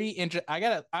very interested.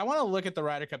 I want to look at the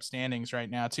Ryder Cup standings right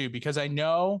now too, because I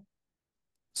know.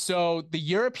 So the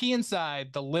European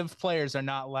side, the live players are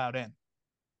not allowed in.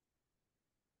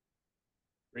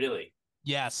 Really?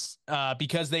 Yes,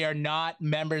 because they are not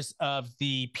members of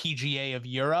the PGA of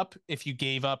Europe. If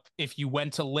you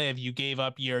went to live, you gave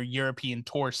up your European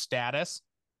Tour status,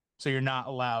 so you're not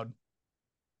allowed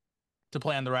to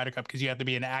play on the Ryder Cup because you have to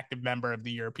be an active member of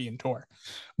the European Tour,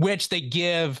 which they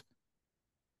give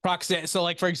proxy. So,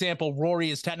 like for example,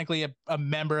 Rory is technically a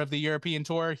member of the European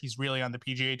Tour. He's really on the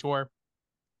PGA Tour.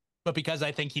 But because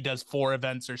I think he does 4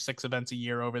 events or 6 events a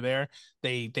year over there,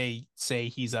 they say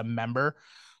he's a member.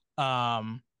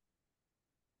 But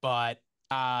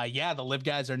the live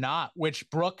guys are not, which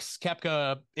Brooks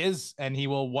Koepka is, and he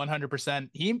will 100%.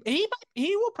 He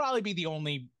will probably be the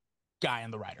only guy in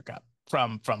the Ryder Cup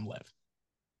from live.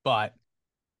 But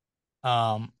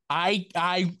I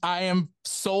am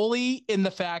solely in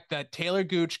the fact that Taylor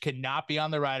Gooch cannot be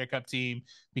on the Ryder Cup team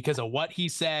because of what he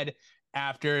said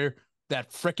after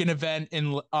that freaking event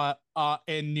in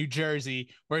New Jersey,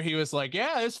 where he was like,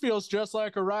 yeah, this feels just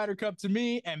like a Ryder Cup to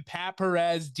me. And Pat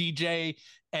Perez, DJ,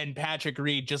 and Patrick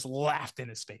Reed just laughed in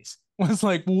his face. Was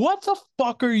like, what the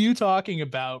fuck are you talking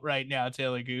about right now,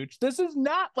 Taylor Gooch? This is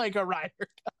not like a Ryder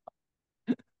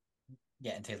Cup.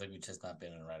 Yeah, and Taylor Gooch has not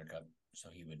been in a Ryder Cup, so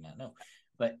he would not know.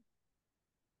 But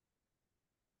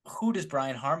who does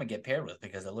Brian Harman get paired with?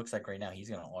 Because it looks like right now he's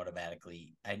going to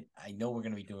automatically. I know we're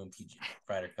going to be doing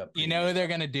Ryder Cup. You know who they're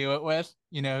going to do it with?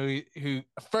 You know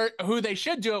who they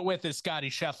should do it with is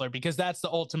Scotty Scheffler, because that's the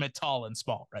ultimate tall and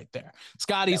small right there.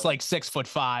 Scotty's like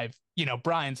 6'5".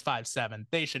 Brian's 5'7".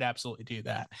 They should absolutely do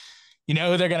that. You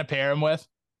know who they're going to pair him with?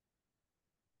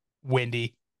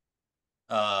 Windy.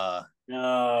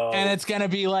 No. And it's going to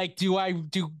be like, do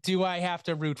I have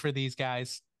to root for these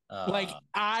guys?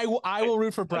 I will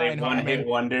root for Brian Harman. One-hit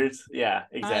wonders. Yeah,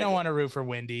 exactly. I don't want to root for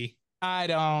Windy. I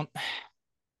don't.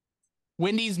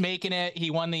 Windy's making it.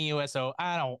 He won the USO.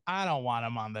 I don't want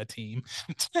him on the team.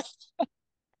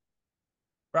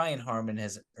 Brian Harman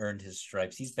has earned his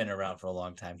stripes. He's been around for a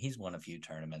long time. He's won a few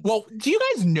tournaments. Well, do you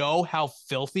guys know how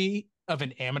filthy of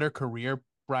an amateur career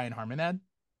Brian Harman had?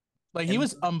 Like, he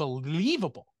was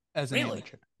unbelievable as an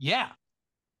amateur. Yeah.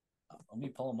 Let me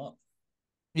pull him up.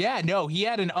 Yeah, no, he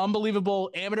had an unbelievable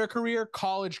amateur career,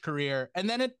 college career, and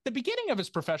then at the beginning of his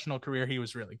professional career, he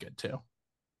was really good too.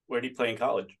 Where did he play in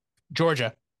college?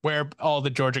 Georgia, where all the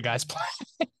Georgia guys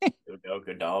play. Go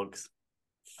dogs.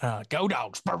 Go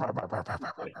dogs. It's a bummer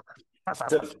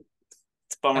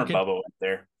Bubba went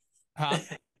there. Huh?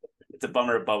 It's a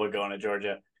bummer of Bubba going to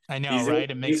Georgia. I know, right?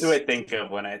 It He's who makes I think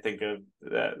of when I think of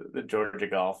the Georgia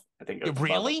golf. I think of Bubba.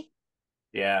 really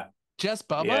Yeah, just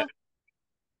yeah, Bubba.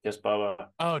 just Bubba.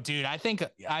 Oh, dude,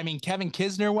 I mean, Kevin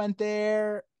Kisner went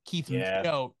there. Yeah,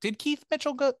 No, did Keith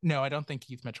Mitchell go? No, I don't think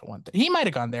Keith Mitchell went there. He might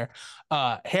have gone there.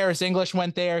 Harris English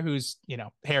went there, who's,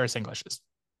 Harris English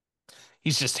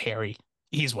he's just Harry.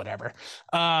 He's whatever.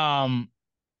 Um,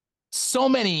 so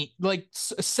many, like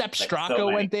Sepp like so Straka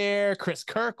many. went there, Chris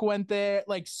Kirk went there,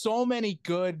 like so many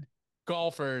good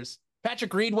golfers.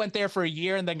 Patrick Reed went there for a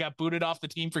year and then got booted off the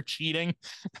team for cheating.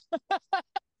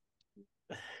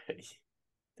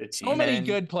 So many Man,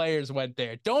 good players went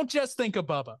there. Don't just think of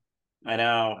Bubba. I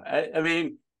know. I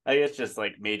mean, I guess just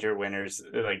like major winners,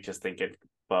 like just thinking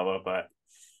Bubba, but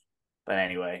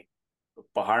anyway,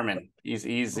 but Harmon,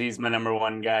 he's my number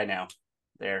one guy now.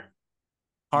 There,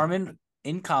 Harmon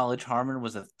in college, Harmon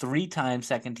was a 3-time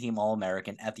second-team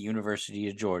All-American at the University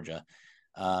of Georgia.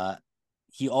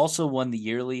 He also won the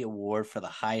yearly award for the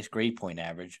highest grade point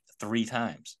average 3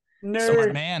 times. Smart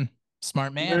nerd, man.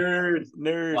 Smart man.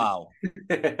 nerd. Wow.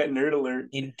 Nerd alert.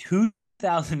 In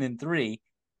 2003,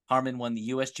 Harmon won the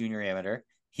U.S. Junior Amateur.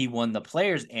 He won the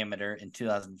Players Amateur in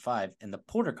 2005 and the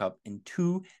Porter Cup in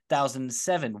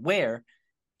 2007, where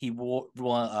he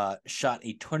shot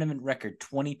a tournament record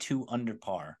 22 under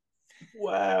par.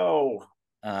 Wow.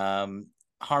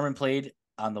 Harmon played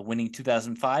on the winning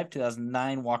 2005,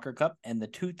 2009 Walker Cup, and the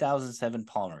 2007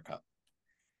 Palmer Cup.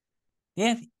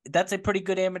 Yeah, that's a pretty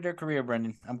good amateur career,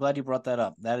 Brendan. I'm glad you brought that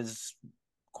up. That is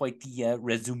quite the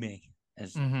resume.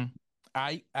 Mm-hmm.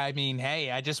 I mean, hey,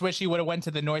 I just wish he would have went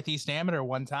to the Northeast Amateur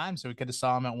one time so we could have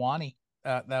saw him at Wani.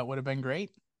 That would have been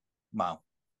great. Wow.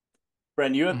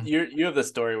 Bren, you have the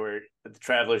story where at the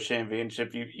Travelers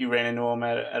Championship you ran into him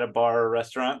at a bar or a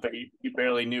restaurant, but you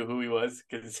barely knew who he was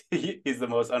because he's the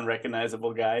most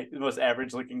unrecognizable guy, the most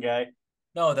average looking guy.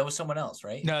 No, that was someone else,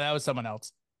 right? No, that was someone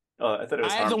else. Oh, I thought it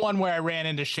was. I have the one where I ran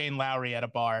into Shane Lowry at a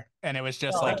bar, and it was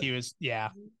just like he was, yeah.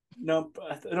 No,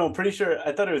 I'm pretty sure.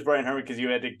 I thought it was Brian Herman because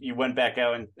you went back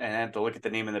out and had to look at the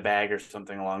name in the bag or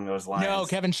something along those lines. No,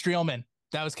 Kevin Streelman.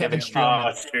 That was Kevin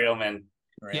Streelman. Oh, Streelman.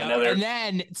 Right. Yeah, and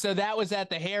then so that was at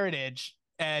the Heritage,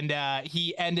 and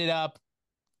he ended up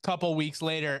a couple weeks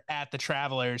later at the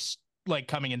Travelers, like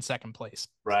coming in second place.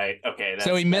 Right. Okay.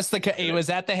 So he missed the cut. He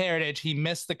was at the Heritage. He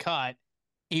missed the cut.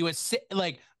 He was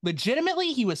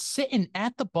legitimately, he was sitting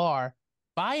at the bar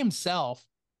by himself,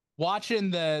 watching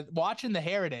the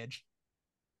Heritage.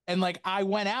 And like I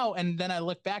went out and then I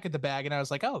looked back at the bag and I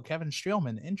was like, oh, Kevin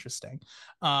Streelman, interesting.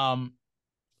 And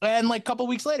like a couple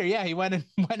weeks later, yeah, he went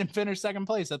and finished second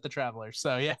place at the Travelers.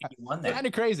 So yeah, kind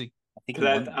of crazy.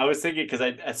 I was thinking because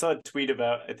I saw a tweet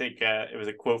about, I think it was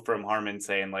a quote from Harmon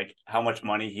saying like how much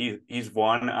money he's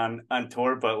won on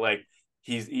tour, but like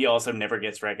he also never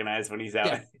gets recognized when he's out.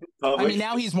 Yeah. I mean,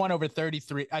 now he's won over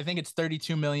 33. I think it's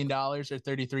 $32 million or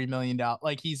 $33 million.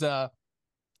 Like he's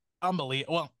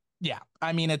unbelievable. Well, yeah,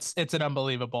 I mean, it's an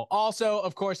unbelievable. Also,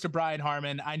 of course, to Brian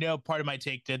Harmon, I know part of my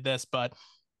take did this, but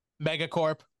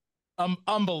Megacorp,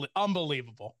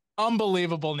 unbelievable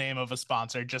name of a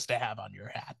sponsor just to have on your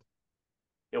hat.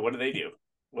 Yeah, what do they do?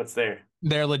 What's their?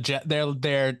 They're legit.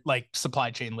 They're like supply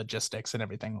chain logistics and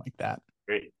everything like that.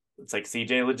 Great. It's like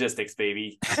CJ Logistics,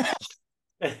 baby.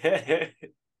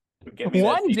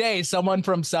 One day, someone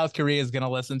from South Korea is going to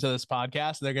listen to this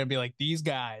podcast. They're going to be like, these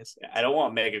guys. I don't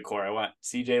want Megacore. I want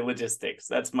CJ Logistics.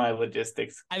 That's my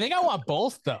logistics. I think I want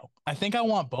both, though. I think I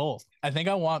want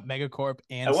Megacorp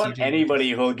and I want CJ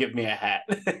anybody who will give me a hat.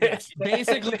 Yes,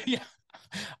 basically, yeah.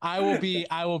 I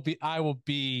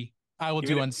will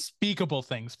do unspeakable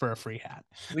things for a free hat.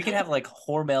 We could have like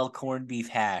Hormel corned beef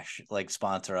hash like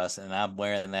sponsor us, and I'm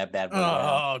wearing that bad boy.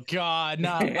 Oh God,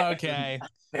 no. Okay.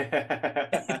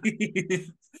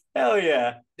 Hell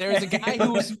yeah. There was a guy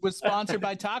who was sponsored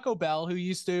by Taco Bell who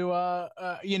used to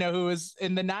who was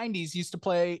in the 90s, used to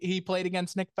play. He played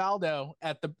against Nick Faldo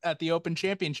at the Open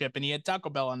Championship, and he had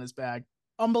Taco Bell on his bag.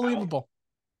 Unbelievable.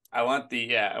 I want the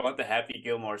Happy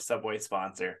Gilmore Subway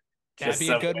sponsor. That'd be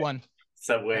a good one.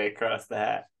 Subway across the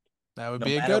hat. That would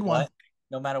be a good one.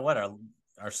 No matter what,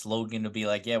 our slogan would be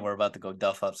like, yeah, we're about to go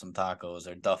duff up some tacos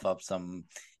or duff up some,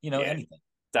 anything.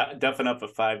 Duffing up a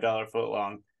 $5 foot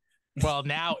long. Well,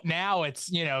 now it's,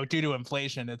 due to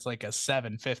inflation, it's like a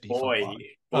 $7.50.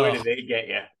 Boy, do they get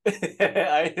you.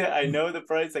 I know the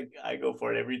price. I go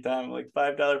for it every time. Like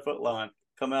 $5 foot long.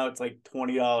 Come out, it's like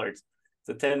 $20. It's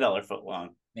a $10 foot long.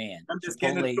 Man, I'm just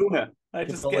getting a tuna. I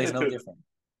just get a tuna. Different.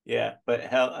 Yeah, but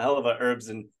hell of a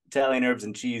Italian herbs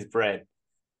and cheese bread.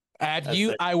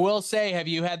 I will say, have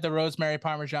you had the rosemary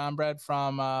Parmesan bread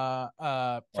from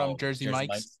Jersey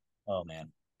Mike's? Oh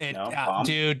man, No, bomb.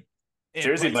 Dude, it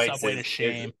Jersey puts Mike's Subway to is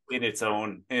shame. in its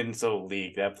own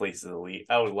league. That place is elite.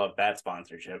 I would love that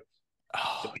sponsorship.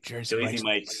 Oh, Jersey Jersey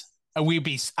Mike's.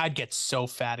 Mike's. I'd get so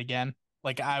fat again.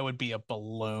 Like I would be a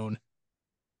balloon.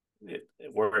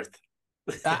 Worth.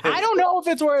 I don't know if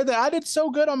it's worth it. I did so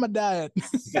good on my diet.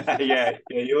 Yeah,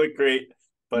 you look great,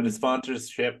 but a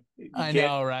sponsorship, I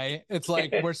know, right? It's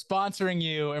like we're sponsoring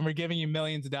you and we're giving you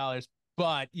millions of dollars,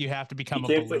 but you have to become a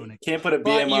balloon. Can't put a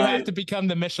But you have BMI to become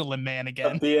the Michelin Man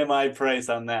again. price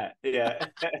on that. Yeah,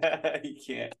 you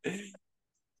can't.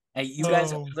 Hey, you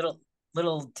guys,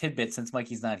 little tidbit since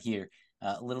Mikey's not here.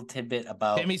 Little tidbit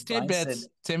about Timmy's tidbits.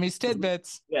 Timmy's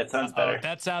tidbits. Yeah, it sounds better.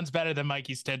 That sounds better than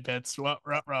Mikey's tidbits.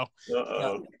 Ruh-roh.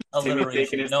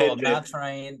 Alliteration. No, I'm not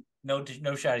trying. No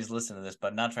shotties listen to this, but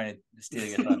I'm not trying to steal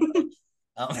your thunder.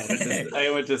 I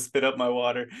went to spit up my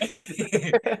water.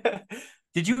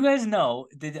 Did you guys know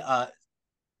that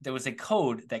there was a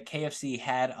code that KFC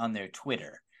had on their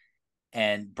Twitter,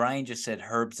 and Brian just said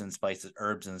herbs and spices.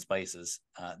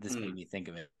 This made me think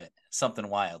of it. Something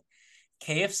wild.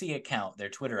 KFC account, their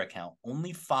Twitter account,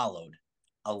 only followed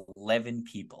 11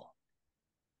 people,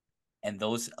 and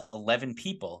those 11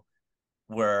 people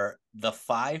were the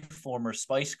 5 former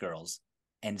Spice Girls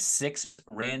and 6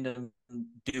 random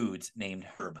dudes named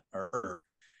Herb.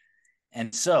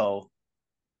 And so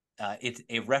it's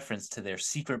a reference to their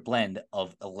secret blend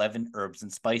of 11 herbs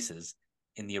and spices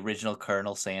in the original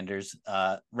Colonel Sanders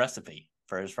recipe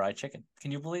for his fried chicken.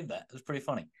 Can you believe that? It was pretty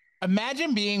funny.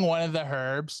 Imagine being one of the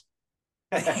herbs.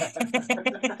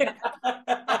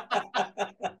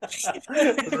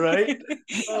 Right?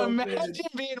 Imagine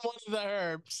being one of the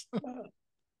herbs.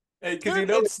 Because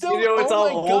it's all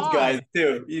old guys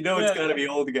too. It's got to be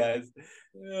old guys.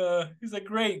 Yeah, he's like,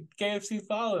 great, KFC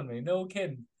following me. No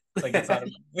kidding. Like it's not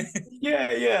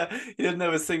yeah. He doesn't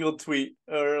have a single tweet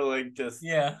or like just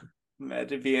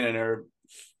Imagine being an herb.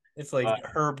 It's like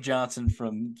Herb Johnson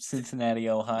from Cincinnati,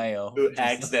 Ohio, who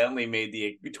accidentally made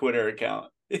the Twitter account.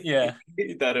 Yeah,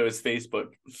 he thought it was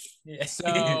Facebook. Yeah.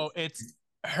 So it's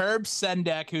Herb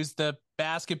Sendek, who's the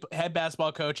head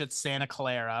basketball coach at Santa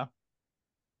Clara.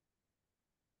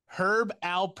 Herb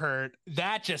Alpert,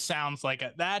 that just sounds like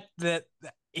that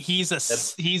he's a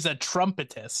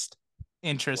trumpetist.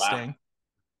 Interesting.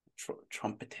 Wow.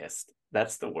 Trumpetist.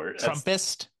 That's the word.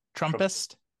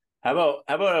 Trumpist. How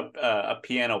about a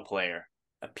piano player?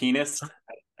 A pianist?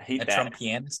 I hate that. Trump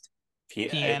pianist?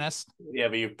 Pianist. Yeah,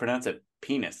 but you pronounce it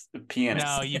pianist. Pianist.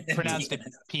 No, you pronounced it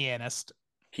pianist.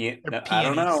 No, I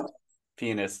don't know.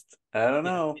 Pianist. I don't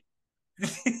know.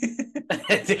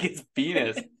 I think it's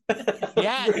pianist.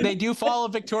 Yeah, they do follow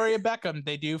Victoria Beckham.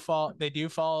 They do follow. They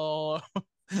follow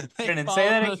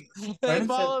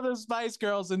the Spice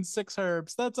Girls and 6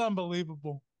 herbs. That's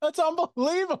unbelievable.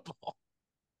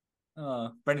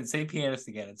 Brendan, say pianist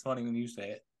again. It's funny when you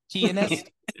say it.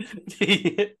 Pianist.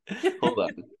 Hold on.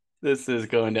 This is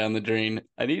going down the drain.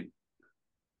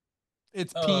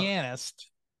 It's pianist.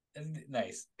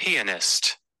 Nice.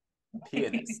 Pianist.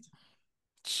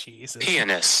 Jesus.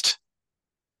 Pianist.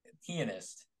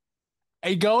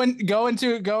 Hey, go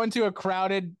into a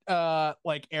crowded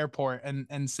like airport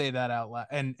and say that out loud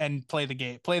and play the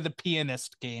game. Play the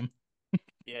pianist game.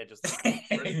 Yeah, just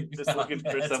looking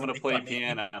for someone to play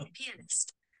piano.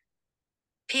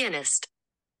 Pianist.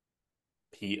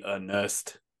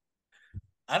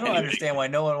 I don't understand why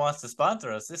no one wants to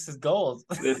sponsor us. This is gold.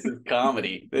 This is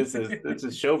comedy. This is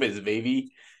showbiz,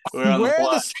 baby. We're on where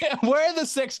are the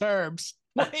 6 herbs?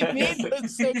 We need the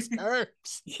 6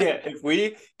 herbs. Yeah, if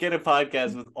we get a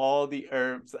podcast with all the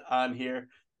herbs on here,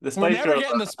 we're never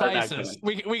getting the spices.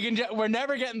 We're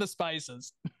never getting the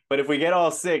spices. But if we get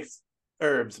all 6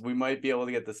 herbs, we might be able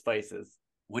to get the spices.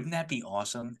 Wouldn't that be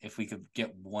awesome if we could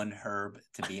get one herb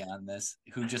to be on this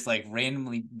who just like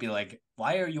randomly be like,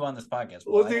 why are you on this podcast?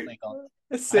 Well, I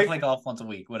play golf once a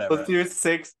week, whatever. Let's do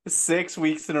 6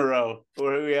 weeks in a row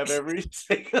where we have every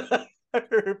single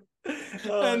herb.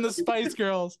 And the Spice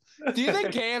Girls. Do you think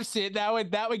KFC that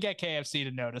would get KFC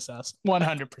to notice us?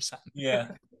 100%. Yeah.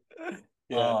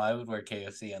 Oh, I would wear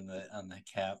KFC on the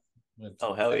cap.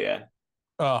 Oh, hell yeah.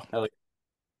 Oh, hell yeah.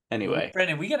 Anyway,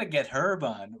 Brendan, we gotta get Herb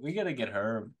on. We gotta get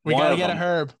Herb. We gotta get a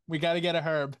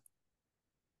Herb.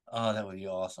 Oh, that would be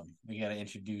awesome. We gotta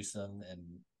introduce them, and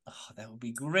that would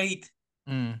be great.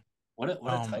 What a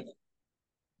title.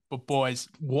 But boys,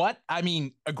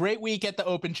 a great week at the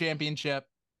Open Championship.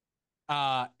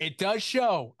 It does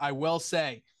show, I will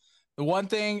say, the one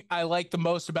thing I like the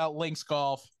most about links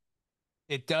golf,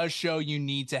 it does show you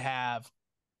need to have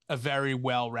a very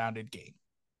well-rounded game.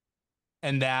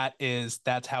 And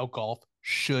that's how golf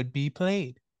should be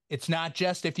played. It's not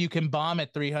just if you can bomb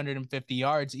at 350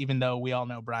 yards, even though we all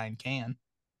know Brian can,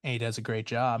 and he does a great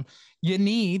job. You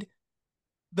need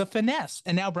the finesse,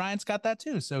 and now Brian's got that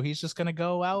too. So he's just going to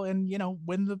go out and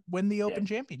win the Open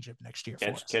Championship next year for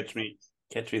us. Catch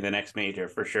me the next major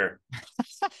for sure.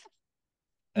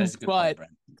 That's a good point,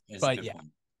 Brent. But yeah, point.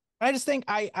 I just think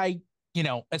I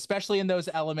especially in those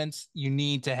elements, you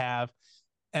need to have,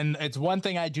 and it's one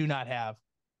thing I do not have,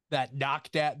 that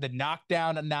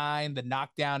knockdown 9, the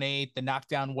knockdown 8, the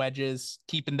knockdown wedges,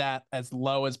 keeping that as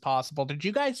low as possible. Did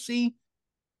you guys see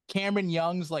Cameron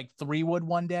Young's like 3-wood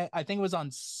one day? I think it was on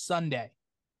Sunday.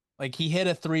 Like he hit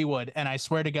a 3-wood, and I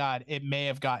swear to God, it may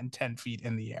have gotten 10 feet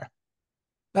in the air.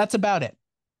 That's about it.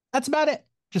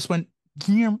 Just went.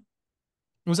 It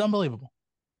was unbelievable.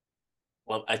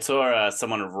 Well, I saw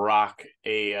someone rock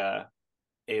a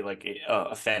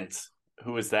fence.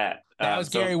 Who was that? That was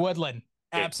Gary Woodland.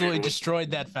 Absolutely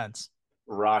destroyed that fence.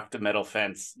 Rocked a metal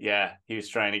fence. Yeah, he was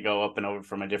trying to go up and over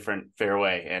from a different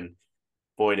fairway, and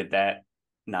boy, did that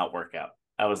not work out.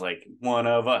 I was like, one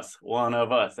of us.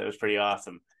 That was pretty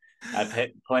awesome. I've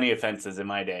hit plenty of fences in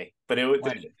my day, but it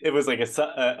was like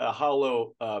a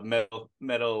hollow metal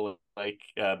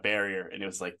barrier, and it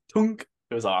was like tunk.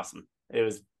 It was awesome. It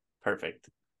was perfect.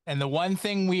 And the one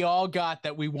thing we all got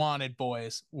that we wanted,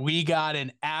 boys, we got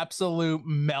an absolute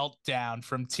meltdown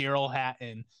from Tyrrell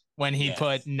Hatton when he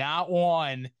put not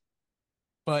one,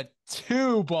 but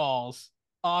 2 balls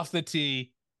off the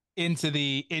tee into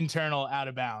the internal out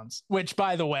of bounds, which,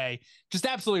 by the way, just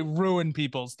absolutely ruined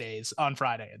people's days on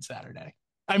Friday and Saturday.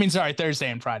 I mean, sorry,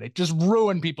 Thursday and Friday. Just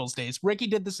ruined people's days. Ricky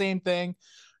did the same thing.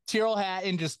 Tyrrell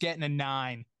Hatton just getting a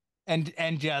 9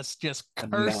 and just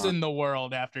cursing the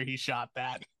world after he shot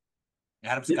that.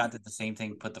 Adam Scott did the same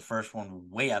thing, put the first one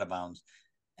way out of bounds,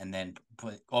 and then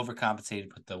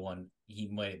overcompensated, put the one he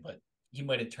might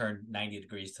have turned 90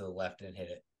 degrees to the left and hit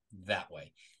it that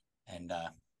way. And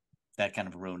that kind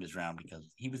of ruined his round because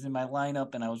he was in my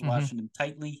lineup and I was watching him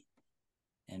tightly.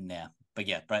 And but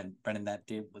yeah, Brendan,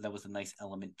 that was a nice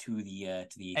element to the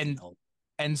 18th hole.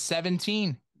 And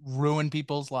 17 ruined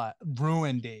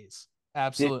ruined days.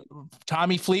 Absolutely.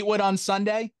 Tommy Fleetwood on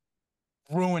Sunday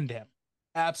ruined him.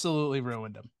 Absolutely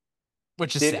ruined him,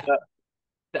 which is sad.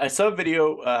 I saw a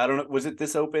video. I don't know. Was it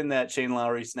this Open that Shane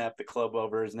Lowry snapped the club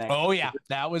over his neck? Oh yeah,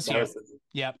 that was here.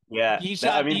 Yep. Yeah. He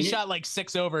shot like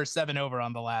 6 over, 7 over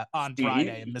on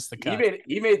Friday and missed the cut.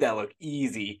 He made that look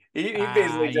easy. He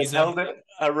basically just held it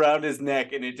around his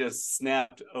neck and it just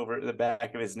snapped over the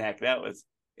back of his neck. That was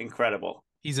incredible.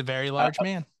 He's a very large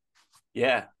man.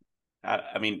 Yeah.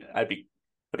 I mean, I'd be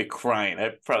crying.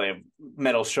 I'd probably have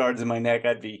metal shards in my neck.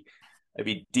 I'd be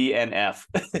DNF.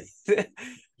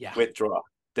 Yeah. Withdraw.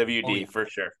 WD for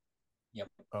sure. Yep.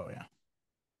 Oh yeah.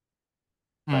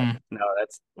 No,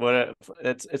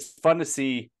 it's fun to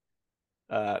see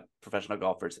professional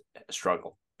golfers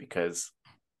struggle because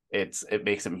it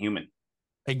makes them human.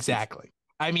 Exactly.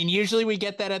 I mean, usually we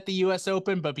get that at the US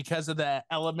Open, but because of the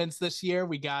elements this year,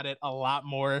 we got it a lot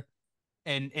more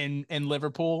in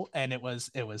Liverpool, and it was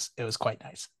quite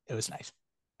nice. It was nice.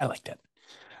 I liked it.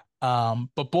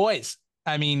 But boys,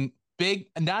 I mean, the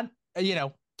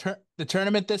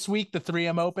tournament this week, the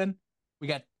 3M Open. We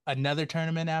got another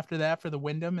tournament after that for the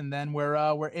Wyndham, and then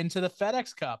we're into the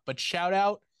FedEx Cup. But shout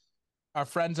out our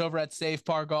friends over at Save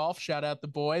Par Golf. Shout out the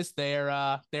boys. They're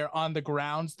on the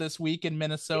grounds this week in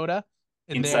Minnesota,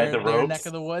 in their neck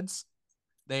of the woods.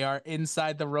 They are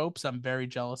inside the ropes. I'm very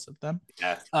jealous of them.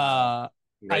 Yeah.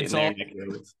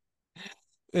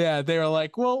 Yeah, they were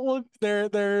like, well,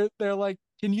 they're like,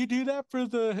 can you do that for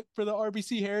the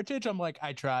RBC Heritage? I'm like,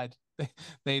 I tried.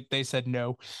 They said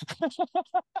no.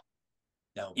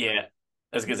 No. Yeah,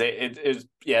 I was gonna say it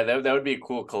that would be a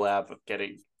cool collab of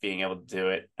being able to do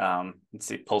it.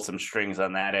 Pull some strings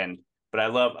on that end. But I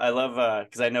love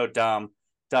because I know Dom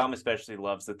especially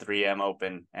loves the 3M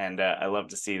Open, and I love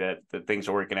to see that things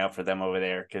are working out for them over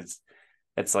there because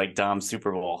it's like Dom's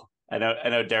Super Bowl. I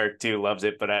know Derek too loves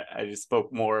it, but I just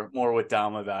spoke more with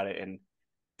Dom about it, and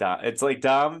it's like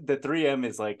Dom, the 3M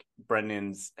is like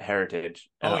Brendan's heritage.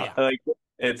 Oh yeah, like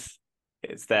it's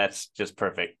that's just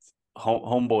perfect.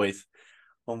 Homeboys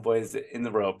in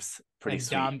the ropes, pretty and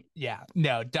sweet.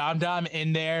 Dom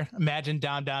in there. Imagine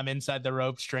Dom inside the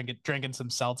ropes, drinking some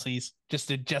Celsius,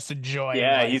 just enjoy.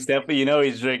 Yeah, he's definitely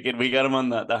he's drinking. We got him on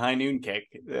the high noon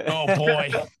kick. Oh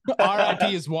boy, RIP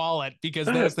his wallet because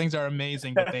those things are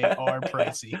amazing, but they are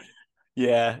pricey.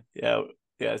 Yeah.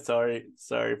 Sorry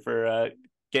for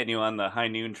getting you on the high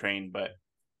noon train, but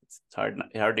it's hard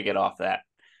to get off that.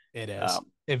 It is.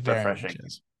 It very much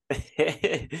is.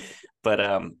 But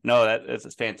no,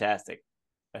 that's fantastic.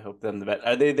 I hope them the best.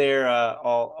 Are they there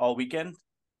all weekend?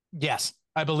 Yes,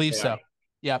 I believe so.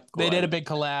 Yep. Cool. They did a big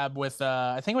collab with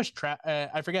I think it was Trap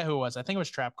I forget who it was. I think it was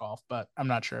Trap Golf, but I'm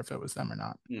not sure if it was them or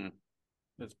not.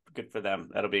 That's good for them.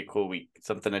 That'll be a cool week.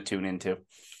 Something to tune into.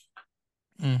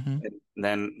 Mm-hmm.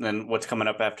 And then what's coming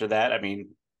up after that? I mean,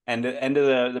 end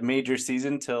of the major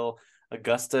season till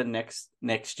Augusta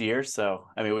next year. So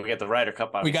I mean, we got the Ryder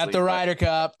Cup. Obviously, We got the Ryder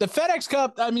Cup, the FedEx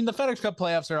Cup. I mean, the FedEx Cup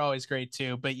playoffs are always great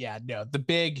too. But yeah, no, the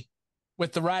big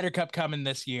with the Ryder Cup coming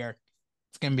this year,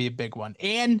 it's gonna be a big one,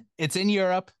 and it's in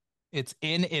Europe. It's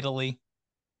in Italy.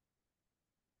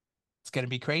 It's gonna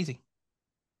be crazy.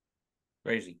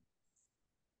 Crazy.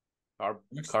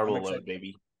 Carbo load,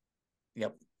 baby.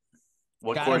 Yep.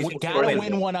 What gotta course? gotta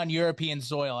win one on European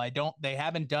soil. They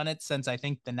haven't done it since I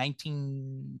think the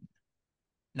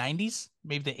 1990s,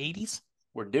 maybe the 80s.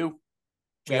 We're due.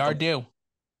 We are due.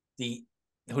 Who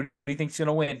do you think's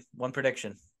gonna win? One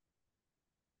prediction.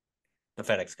 The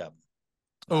FedEx Cup.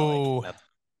 Oh,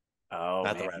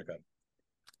 not the Ryder Cup.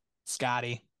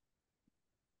 Scotty.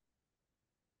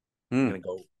 I'm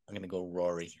gonna go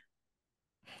Rory.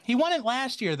 He won it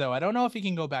last year though. I don't know if he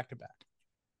can go back to back.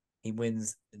 He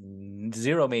wins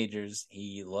 0 majors.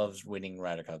 He loves winning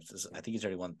Ryder Cups. I think he's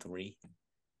already won 3.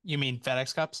 You mean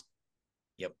FedEx Cups?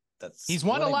 Yep, he's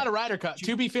won a lot of Ryder Cups.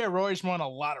 To be fair, Rory's won a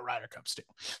lot of Ryder Cups too.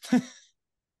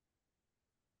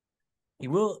 He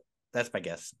will. That's my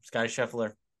guess. Scotty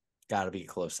Scheffler, got to be a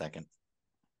close second.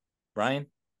 Brian,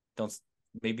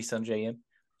 maybe Sanjay in.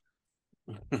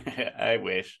 I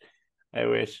wish.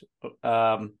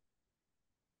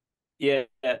 Yeah.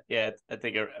 I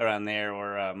think around there,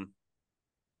 or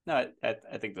no,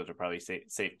 I think those are probably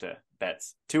safe to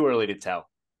bets. Too early to tell.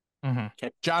 Mm-hmm.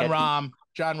 John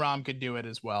Rahm could do it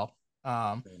as well.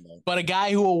 But a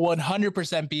guy who will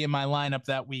 100% be in my lineup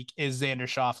that week is Xander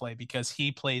Schauffele because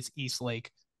he plays East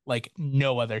Lake like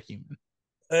no other human.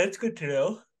 That's good to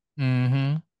know.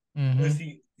 Mm-hmm.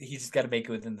 Mm-hmm. He's just got to make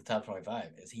it within the top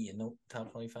 25. Is he in the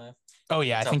top 25? Oh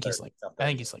yeah, I think he's like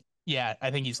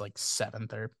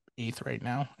 7th or 8th right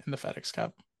now in the FedEx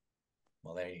Cup.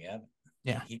 Well, there you go.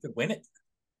 Yeah, he could win it.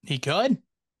 He could.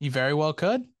 He very well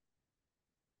could.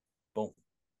 Boom.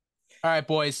 All right,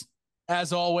 boys.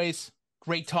 As always,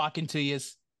 great talking to you.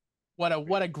 What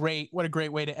a great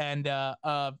way to end.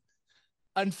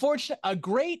 Unfortunate, a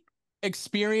great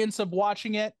experience of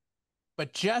watching it,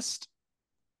 but just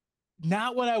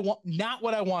not what I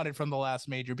wanted from the last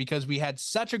major because we had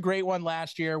such a great one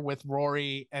last year with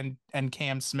Rory and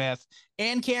Cam Smith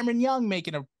and Cameron Young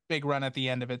making a big run at the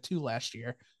end of it too last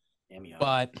year.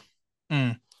 But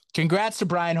congrats to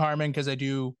Brian Harman because I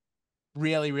do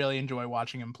really, really enjoy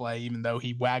watching him play, even though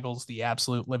he waggles the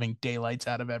absolute living daylights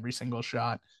out of every single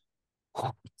shot.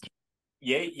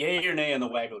 Yay or nay on the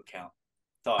waggle count?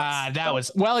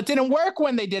 Thoughts? It didn't work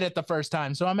when they did it the first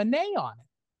time, so I'm a nay on it.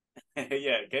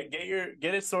 Yeah,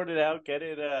 get it sorted out, get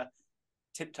it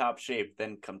tip top shape,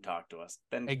 then come talk to us.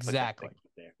 Then exactly.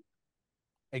 There.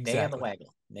 Exactly.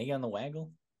 Nay on the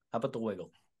waggle. How about the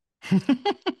wiggle?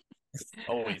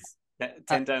 Always 10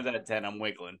 times out of 10, I'm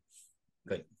wiggling.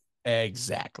 Good.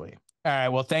 Exactly. All right.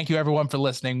 Well, thank you everyone for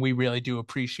listening. We really do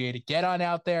appreciate it. Get on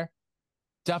out there,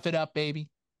 duff it up, baby.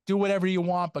 Do whatever you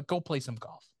want, but go play some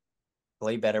golf.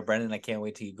 Play better, Brendan. I can't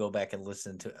wait till you go back and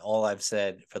listen to all I've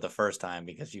said for the first time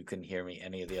because you couldn't hear me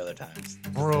any of the other times.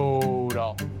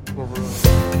 Brutal.